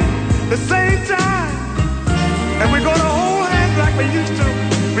cafe, the same time. And we're gonna hold hands like we used to.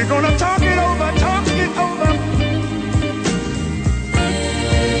 We're gonna talk it over, talk it over.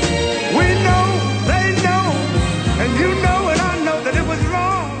 We know, they know, and you know and I know that it was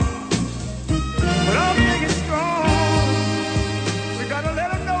wrong. But our thing is strong. We gotta let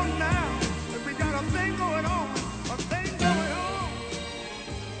them know now that we got a thing going on, a thing going on.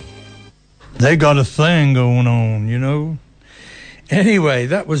 They got a thing going on, you know. Anyway,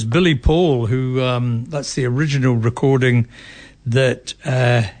 that was Billy Paul, who, that's the original recording that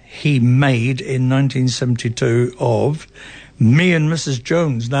he made in 1972 of Me and Mrs.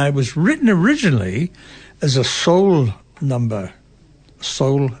 Jones. Now, it was written originally as a soul number,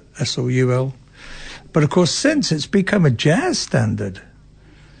 soul, S-O-U-L. But, of course, since it's become a jazz standard.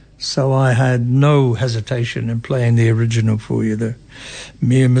 So I had no hesitation in playing the original for you there.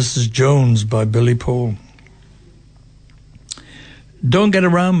 Me and Mrs. Jones by Billy Paul. Don't get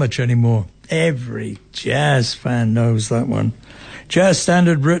around much anymore. Every jazz fan knows that one. Jazz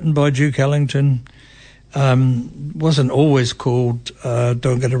standard written by Duke Ellington. Wasn't always called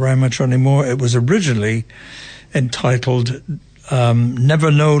Don't Get Around Much Anymore. It was originally entitled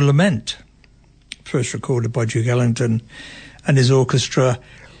Never No Lament. First recorded by Duke Ellington and his orchestra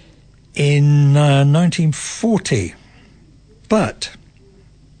in 1940. But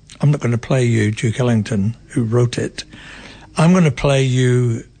I'm not going to play you Duke Ellington, who wrote it. I'm going to play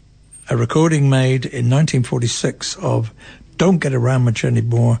you a recording made in 1946 of Don't Get Around Much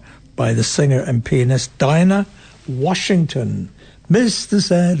Anymore by the singer and pianist Dinah Washington. Miss the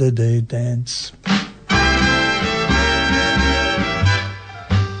Saturday Dance.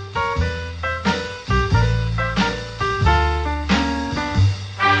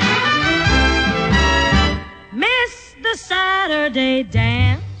 Miss the Saturday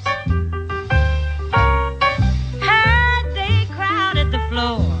Dance. Heard they crowded the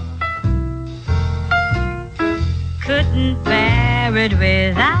floor. Couldn't bear it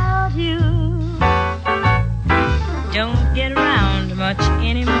without you. Don't get around much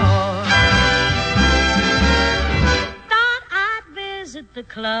anymore. Thought I'd visit the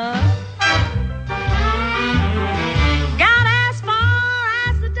club. Got as far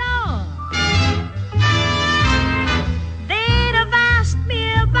as the door. They'd have asked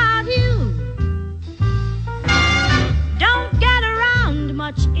me about you. Don't get around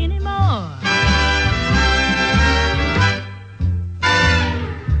much anymore.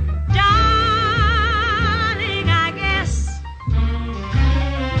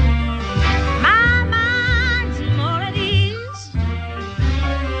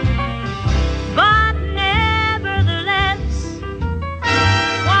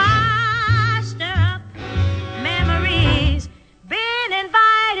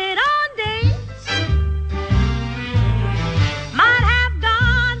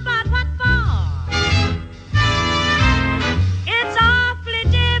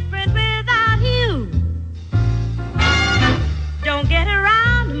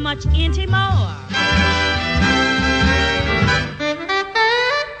 much anymore.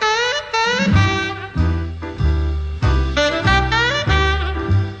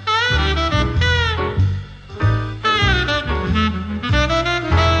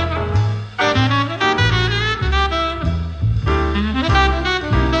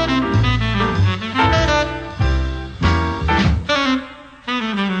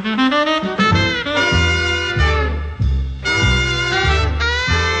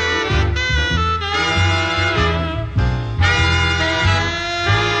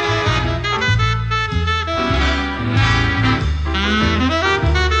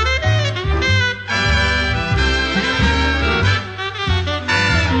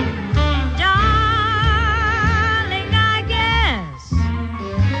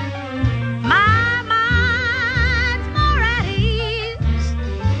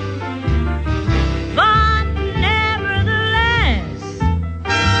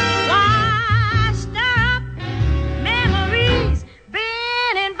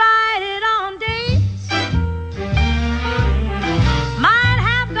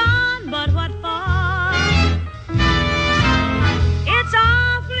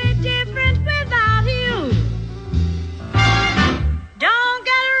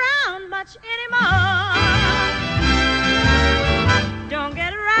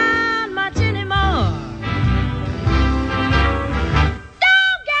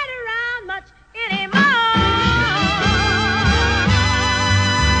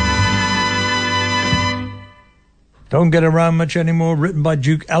 Don't Get Around Much Anymore, written by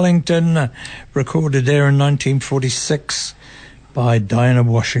Duke Ellington, recorded there in 1946 by Dinah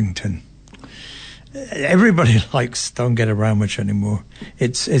Washington. Everybody likes Don't Get Around Much Anymore.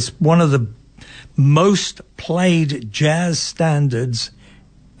 It's one of the most played jazz standards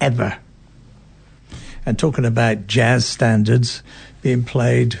ever. And talking about jazz standards being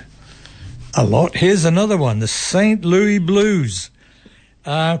played a lot, here's another one, the St. Louis Blues,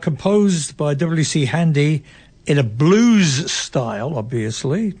 composed by W.C. Handy in a blues style,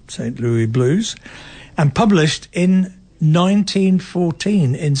 obviously, St. Louis Blues, and published in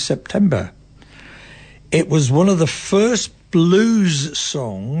 1914 in September. It was one of the first blues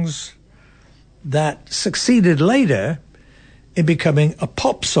songs that succeeded later in becoming a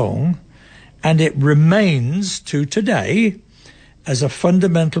pop song, and it remains to today as a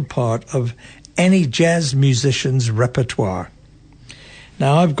fundamental part of any jazz musician's repertoire.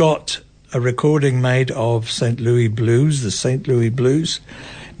 Now, I've got a recording made of St. Louis Blues, the St. Louis Blues,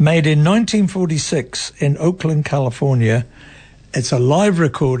 made in 1946 in Oakland, California. It's a live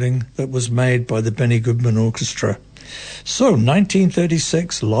recording that was made by the Benny Goodman Orchestra. So,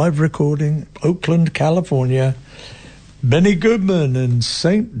 1936, live recording, Oakland, California, Benny Goodman and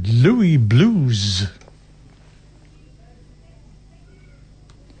St. Louis Blues.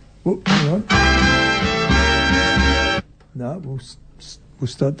 Whoop, hang on. No, we'll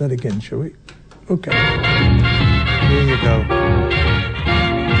start that again, shall we? Okay. Here you go.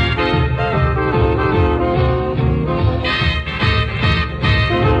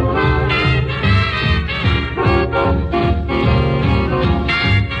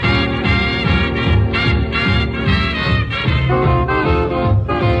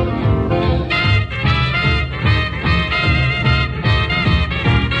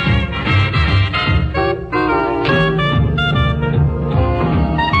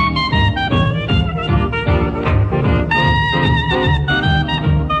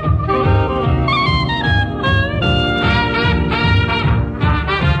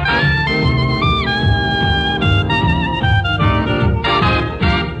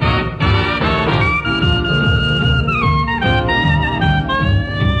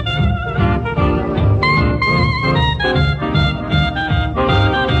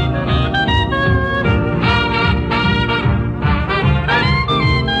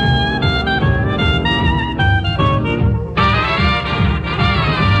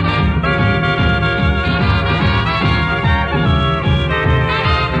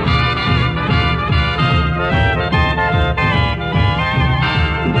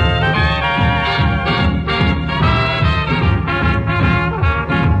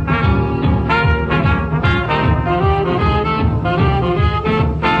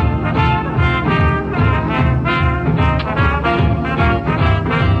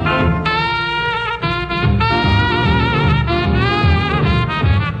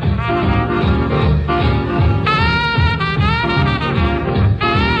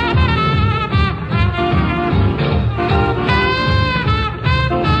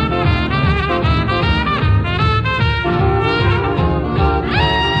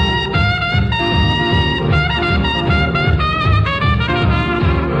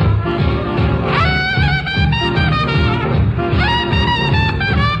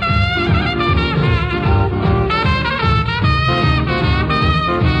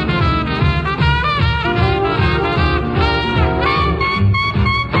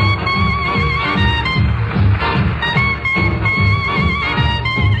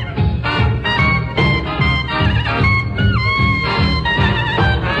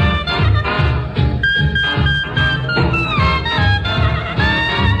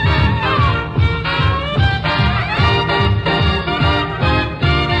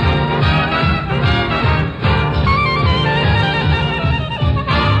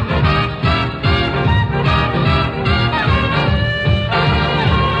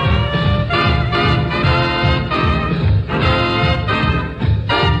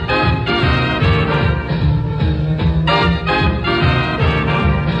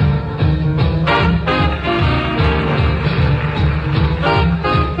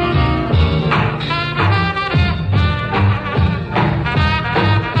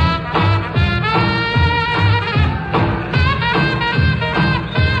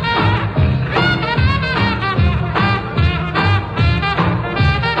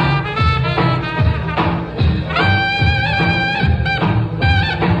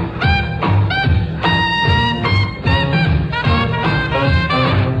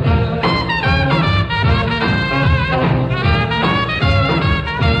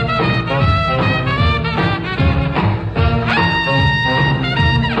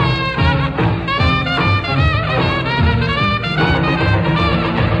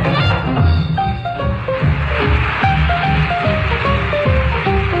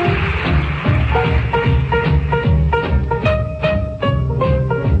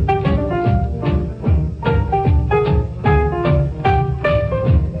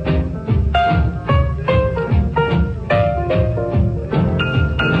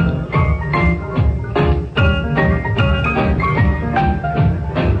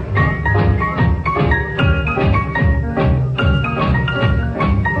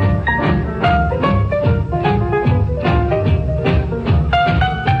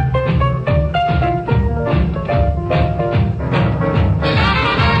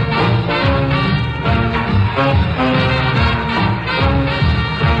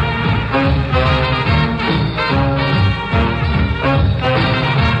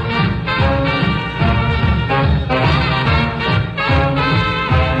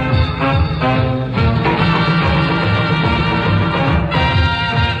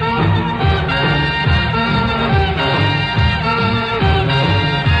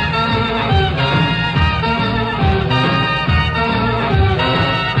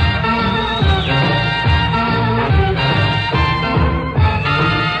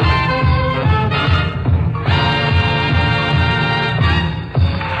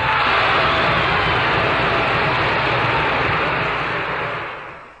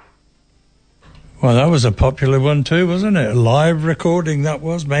 Well, that was a popular one too, wasn't it? A live recording that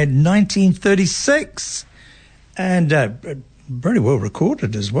was, made in 1936. And very well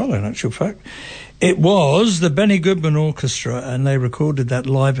recorded as well, in actual fact. It was the Benny Goodman Orchestra, and they recorded that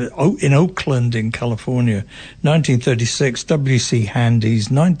live in Oakland in California. 1936, W.C.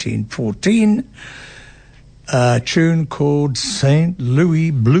 Handy's 1914, a tune called St. Louis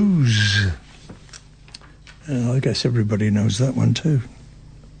Blues. I guess everybody knows that one too.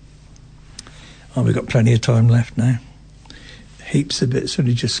 Oh, we've got plenty of time left now. Heaps of it. It's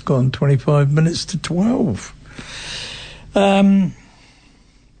only just gone 25 minutes to 12. JT,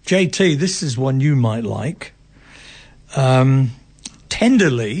 this is one you might like.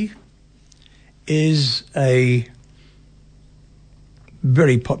 Tenderly is a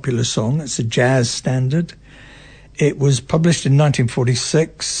very popular song. It's a jazz standard. It was published in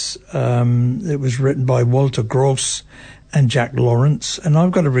 1946. It was written by Walter Gross and Jack Lawrence. And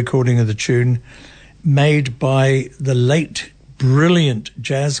I've got a recording of the tune made by the late brilliant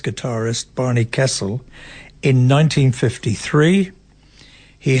jazz guitarist Barney Kessel in 1953.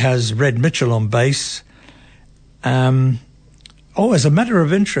 He has Red Mitchell on bass. As a matter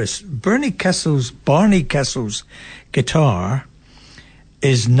of interest, Barney Kessel's guitar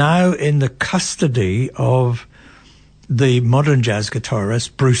is now in the custody of the modern jazz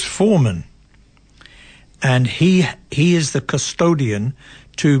guitarist Bruce Forman. And he is the custodian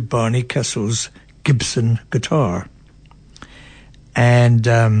to Barney Kessel's Gibson guitar. And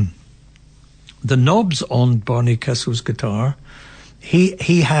the knobs on Barney Kessel's guitar,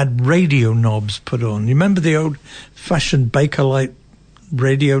 he had radio knobs put on. You remember the old-fashioned Bakelite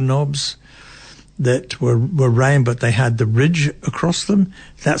radio knobs that were round, but they had the ridge across them?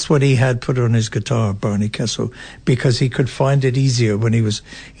 That's what he had put on his guitar, Barney Kessel, because he could find it easier when he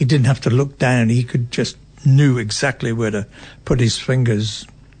didn't have to look down. He could just knew exactly where to put his fingers.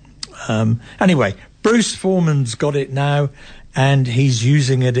 Anyway, Bruce Forman's got it now, and he's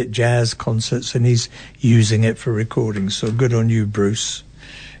using it at jazz concerts, and he's using it for recordings. So good on you, Bruce.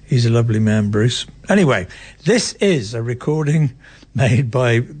 He's a lovely man, Bruce. Anyway, this is a recording made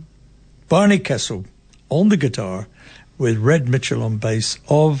by Barney Kessel on the guitar with Red Mitchell on bass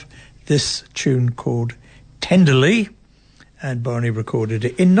of this tune called Tenderly, and Barney recorded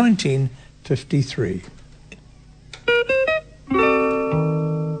it in 1953.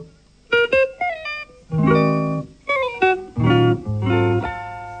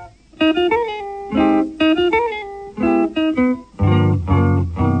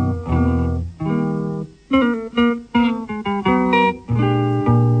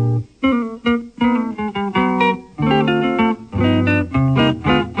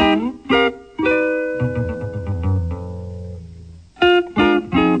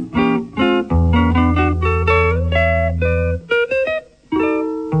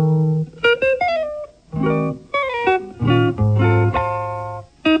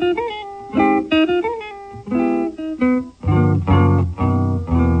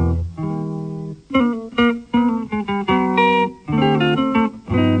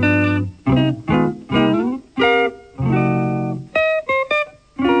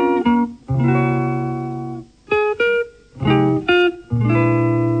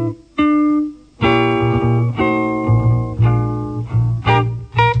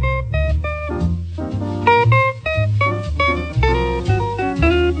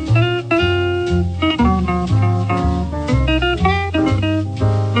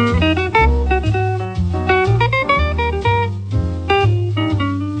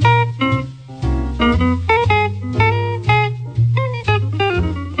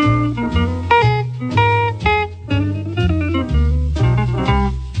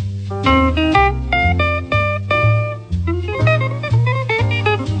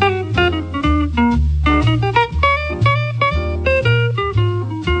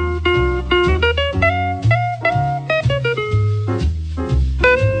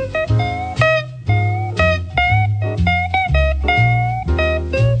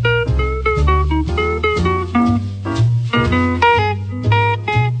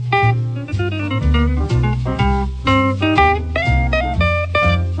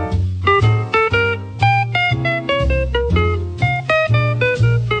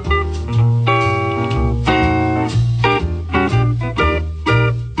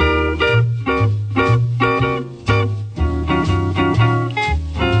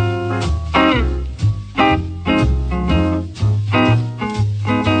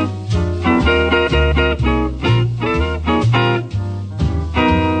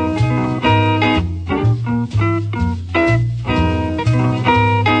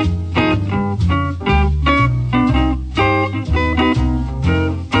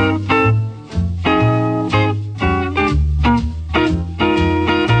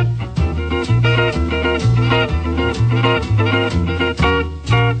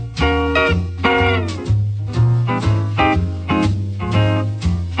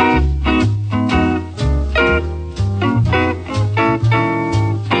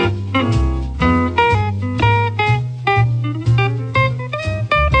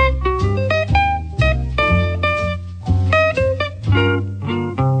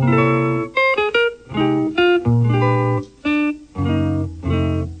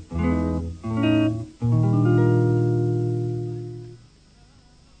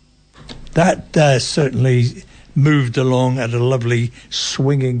 That certainly moved along at a lovely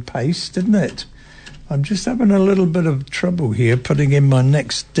swinging pace, didn't it? I'm just having a little bit of trouble here putting in my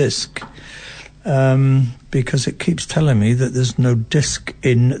next disc because it keeps telling me that there's no disc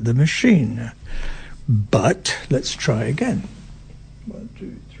in the machine. But let's try again. 1,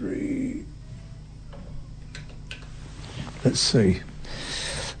 2, 3. Let's see.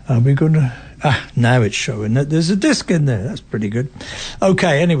 Are we going to... now it's showing that there's a disc in there. That's pretty good.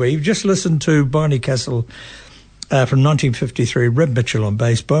 Okay, anyway, you've just listened to Barney Kessel from 1953, Red Mitchell on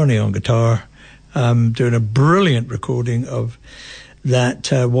bass, Barney on guitar, doing a brilliant recording of that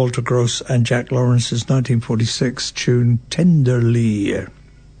Walter Gross and Jack Lawrence's 1946 tune, Tenderly.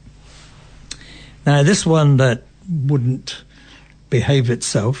 Now, this one that wouldn't behave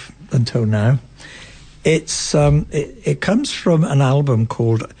itself until now, it comes from an album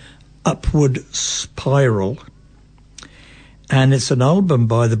called Upward Spiral, and it's an album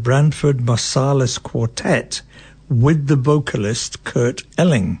by the Branford Marsalis Quartet with the vocalist Kurt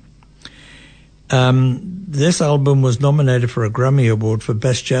Elling. This album was nominated for a Grammy Award for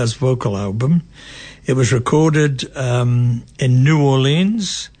Best Jazz Vocal Album. It was recorded in New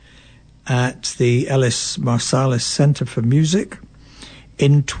Orleans at the Ellis Marsalis Center for Music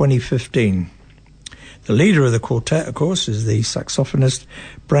in 2015. The leader of the quartet, of course, is the saxophonist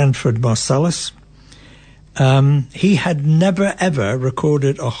Branford Marsalis. He had never, ever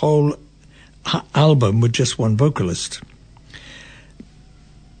recorded a whole album with just one vocalist.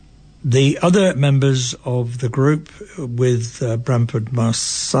 The other members of the group with Branford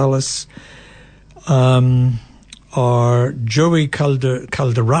Marsalis are Joey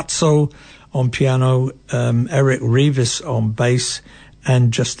Calderazzo on piano, Eric Revis on bass,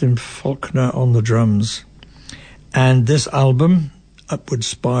 and Justin Faulkner on the drums. And this album, Upward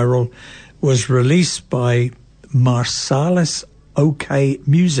Spiral, was released by Marsalis OK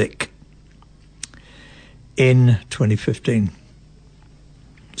Music in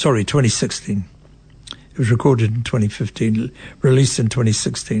 2016. It was recorded in 2015, released in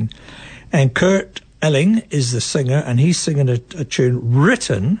 2016. And Kurt Elling is the singer, and he's singing a tune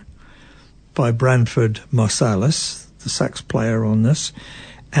written by Branford Marsalis, the sax player on this,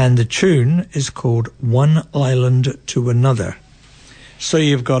 and the tune is called One Island to Another. So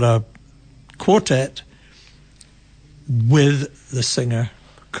you've got a quartet with the singer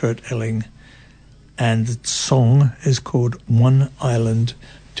Kurt Elling, and the song is called One Island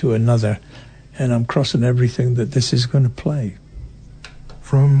to Another, and I'm crossing everything that this is going to play.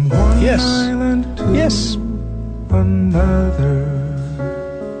 From one island to another,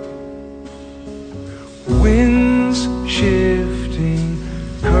 winds shifting,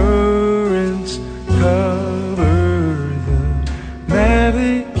 currents cover the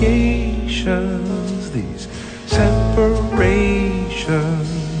navigations, these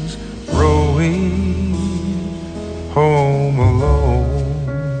separations, rowing home alone.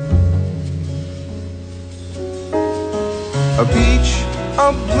 A beach,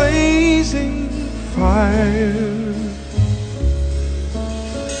 a blazing fire,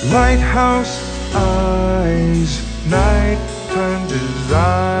 lighthouse eyes, nighttime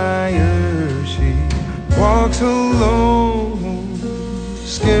desire. She walks alone,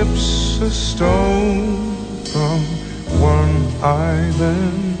 skips a stone from one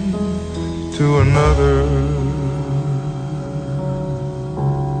island to another.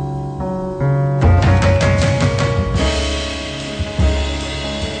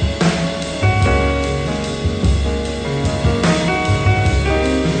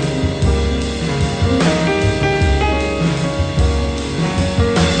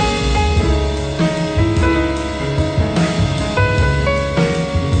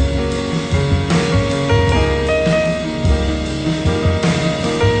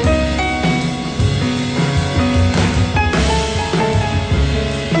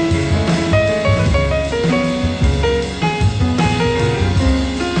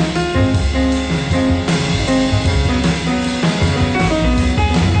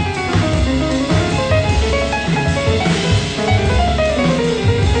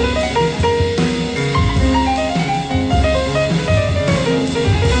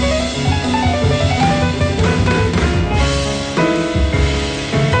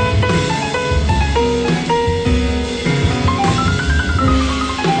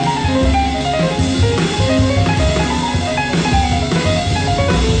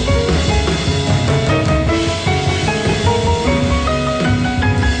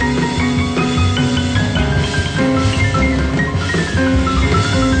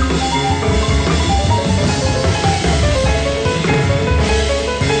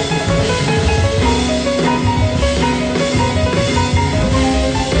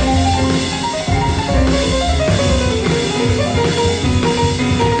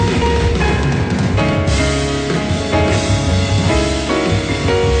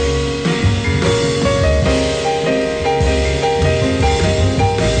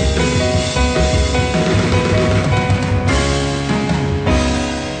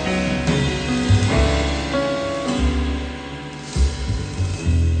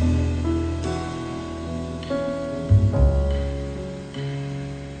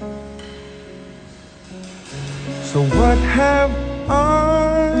 So what have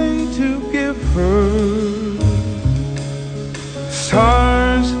I to give her?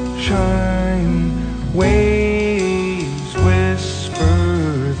 Stars shine, waves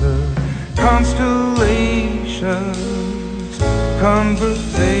whisper, the constellations,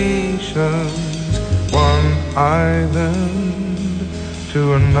 conversations, one island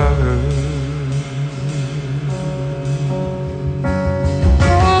to another.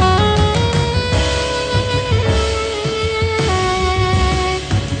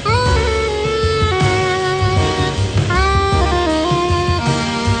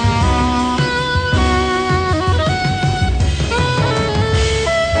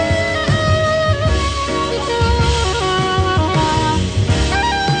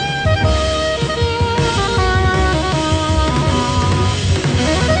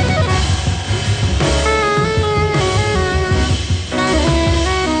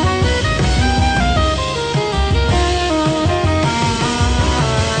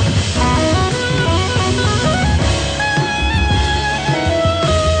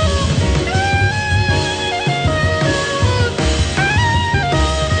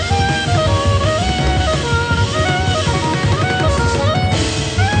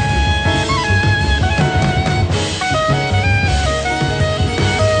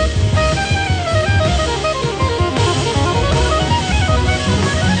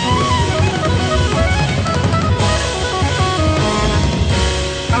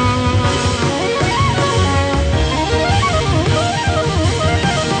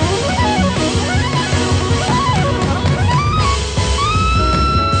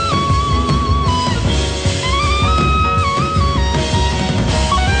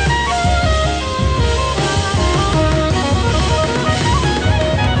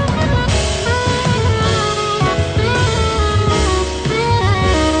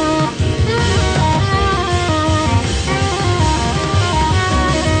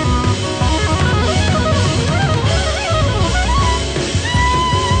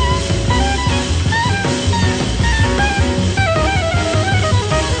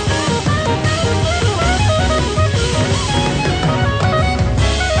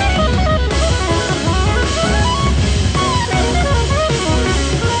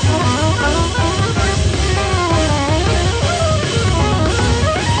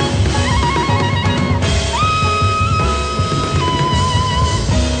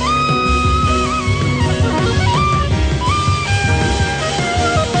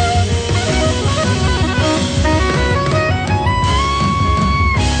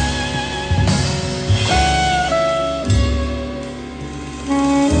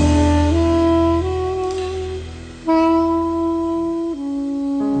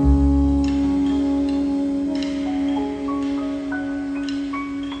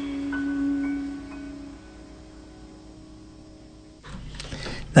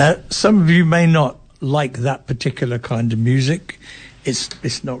 Now, some of you may not like that particular kind of music.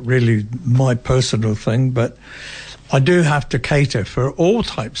 It's not really my personal thing, but I do have to cater for all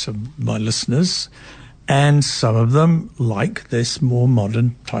types of my listeners, and some of them like this more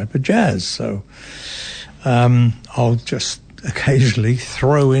modern type of jazz. So I'll just occasionally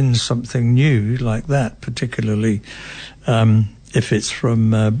throw in something new like that, particularly if it's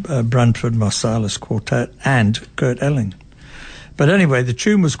from Branford Marsalis Quartet and Kurt Elling. But anyway, the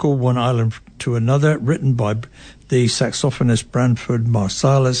tune was called One Island to Another, written by the saxophonist Branford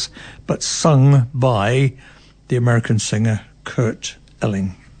Marsalis, but sung by the American singer Kurt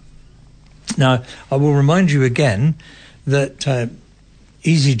Elling. Now, I will remind you again that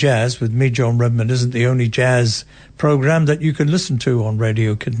Easy Jazz with me, John Redman, isn't the only jazz program that you can listen to on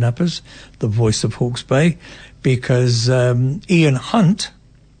Radio Kidnappers, the voice of Hawke's Bay, because Ian Hunt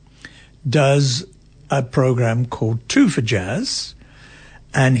does a program called Two for Jazz,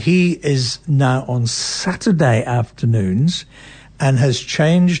 and he is now on Saturday afternoons and has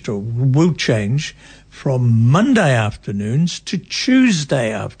changed, or will change, from Monday afternoons to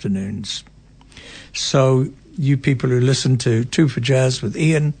Tuesday afternoons. So you people who listen to Two for Jazz with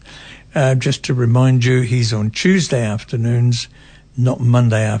Ian, just to remind you, he's on Tuesday afternoons, not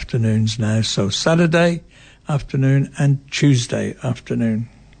Monday afternoons now. So Saturday afternoon and Tuesday afternoon.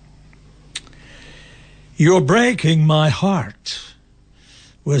 You're Breaking My Heart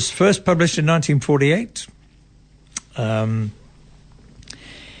was first published in 1948.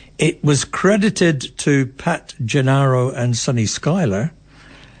 It was credited to Pat Gennaro and Sonny Schuyler,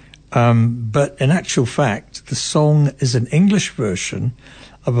 but in actual fact, the song is an English version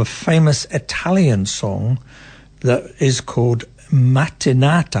of a famous Italian song that is called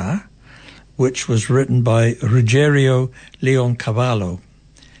Mattinata, which was written by Ruggiero Leoncavallo.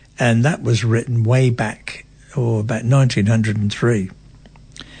 And that was written way back or about 1903.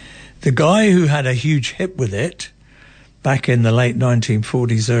 The guy who had a huge hit with it back in the late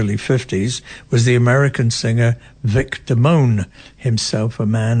 1940s, early 50s, was the American singer Vic Damone, himself a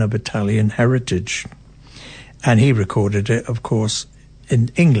man of Italian heritage. And he recorded it, of course,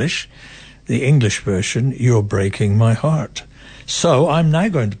 in English, the English version, You're Breaking My Heart. So I'm now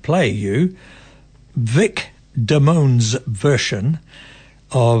going to play you Vic Damone's version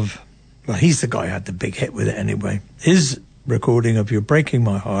of, well, he's the guy who had the big hit with it anyway, his recording of You're Breaking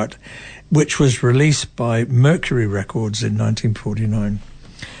My Heart, which was released by Mercury Records in 1949.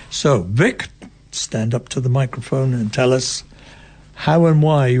 So, Vic, stand up to the microphone and tell us how and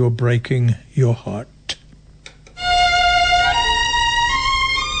why you're breaking your heart.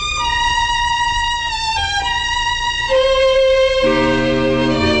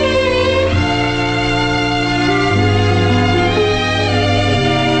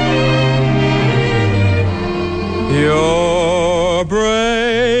 You're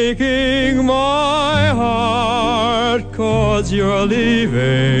breaking my heart 'cause you're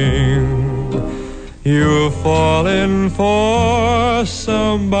leaving. You've fallen for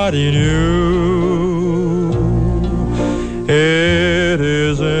somebody new. It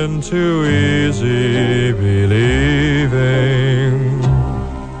isn't too easy believing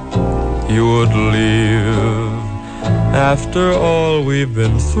you would leave after all we've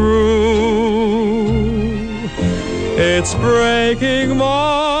been through. It's breaking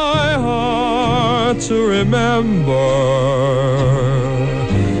my heart to remember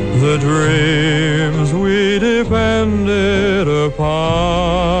the dreams we depended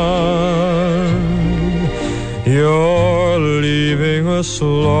upon. You're leaving a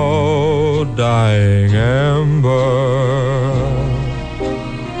slow dying ember.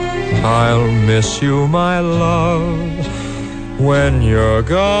 I'll miss you, my love, when you're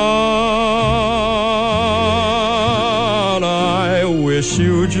gone. I wish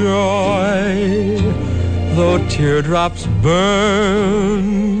you joy, though teardrops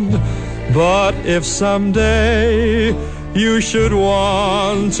burn. But if someday you should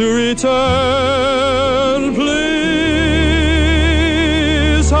want to return, please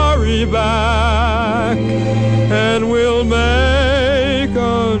hurry back and we'll make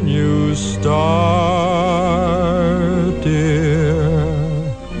a new start, dear.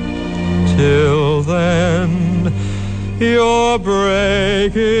 Till then, you're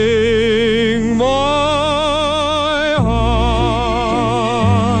breaking my heart.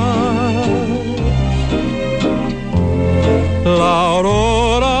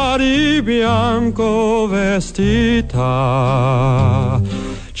 L'aurora di bianco vestita,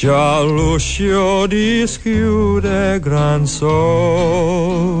 già l'uscio dischiude gran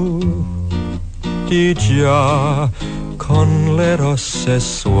sol. Di già con le rosse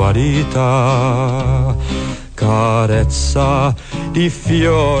sue dita carezza di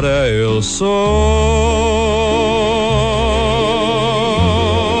fiore il sol.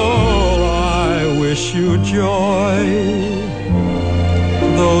 I wish you joy,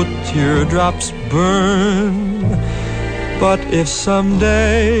 though teardrops burn. But if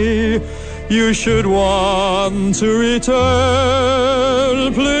someday you should want to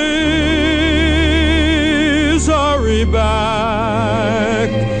return, please hurry back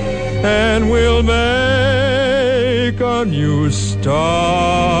and we'll make a new start,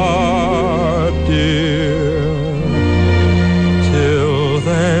 dear. Till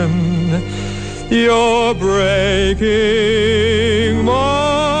then, you're breaking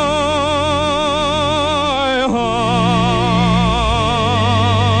my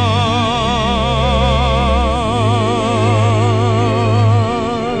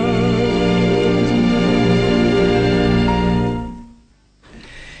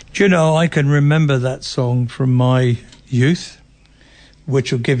You know, I can remember that song from my youth,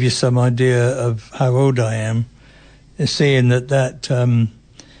 which will give you some idea of how old I am, seeing that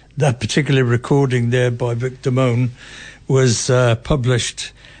particular recording there by Vic Damone was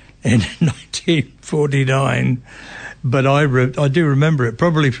published in 1949. But I do remember it,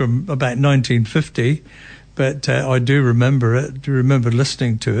 probably from about 1950, but I do remember it, do remember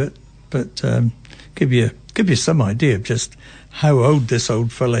listening to it, but give you some idea of just how old this old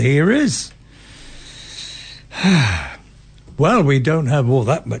fella here is. Well, we don't have all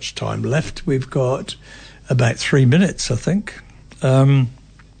that much time left. We've got about 3 minutes, I think.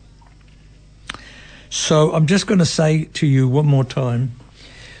 So I'm just going to say to you one more time,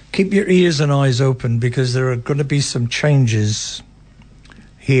 keep your ears and eyes open, because there are going to be some changes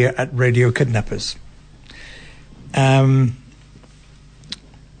here at Radio Kidnappers.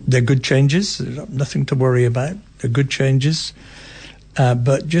 They're good changes. There's nothing to worry about. They're good changes.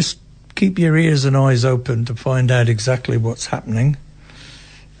 But just keep your ears and eyes open to find out exactly what's happening.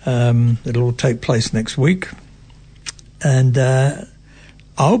 It'll all take place next week. And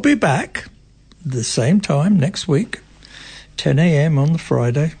I'll be back the same time next week, 10 a.m. on the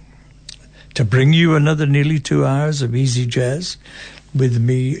Friday, to bring you another nearly 2 hours of easy jazz with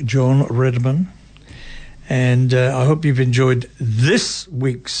me, John Redman. And I hope you've enjoyed this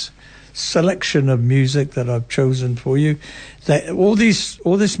week's selection of music that I've chosen for you. All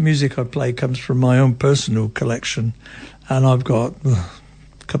this music I play comes from my own personal collection, and I've got a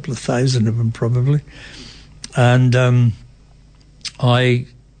couple of thousand of them probably. And I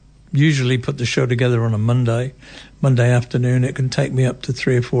usually put the show together on a Monday afternoon. It can take me up to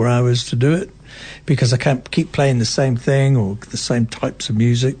 3 or 4 hours to do it because I can't keep playing the same thing or the same types of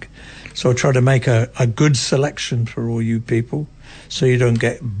music. So I try to make a good selection for all you people so you don't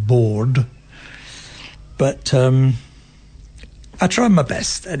get bored. But I try my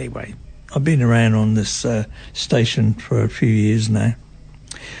best anyway. I've been around on this station for a few years now.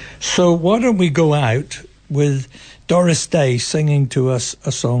 So why don't we go out with Doris Day singing to us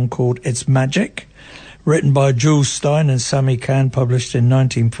a song called It's Magic, written by Jules Stein and Sammy Cahn, published in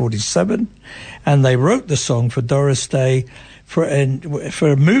 1947. And they wrote the song for Doris Day for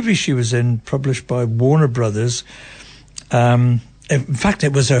a movie she was in, published by Warner Brothers. In fact,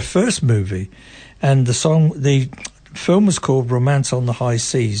 it was her first movie. And the film was called Romance on the High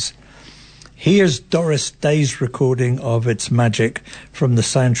Seas. Here's Doris Day's recording of It's Magic from the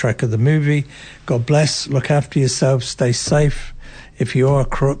soundtrack of the movie. God bless. Look after yourself. Stay safe. If you are a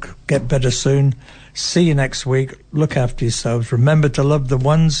crook, get better soon. See you next week. Look after yourselves. Remember to love the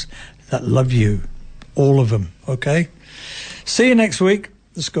ones that love you. All of them, okay? See you next week.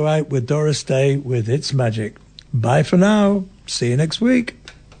 Let's go out with Doris Day with It's Magic. Bye for now. See you next week.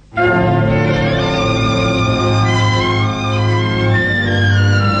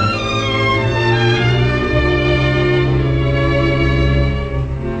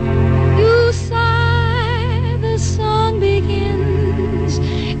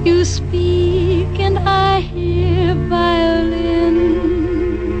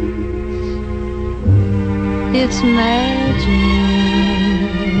 It's magic.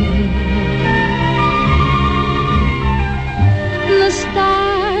 The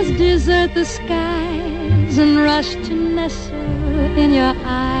stars desert the skies and rush to nestle in your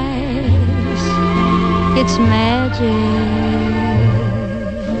eyes. It's magic.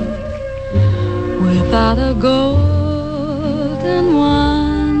 Without a golden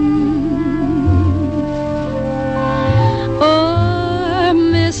wand or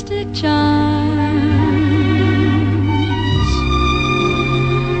mystic charm,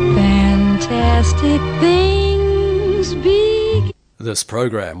 fantastic things begin. This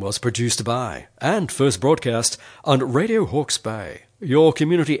program was produced by and first broadcast on Radio Hawke's Bay, your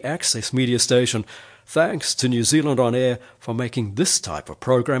community access media station. Thanks to New Zealand On Air for making this type of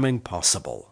programming possible.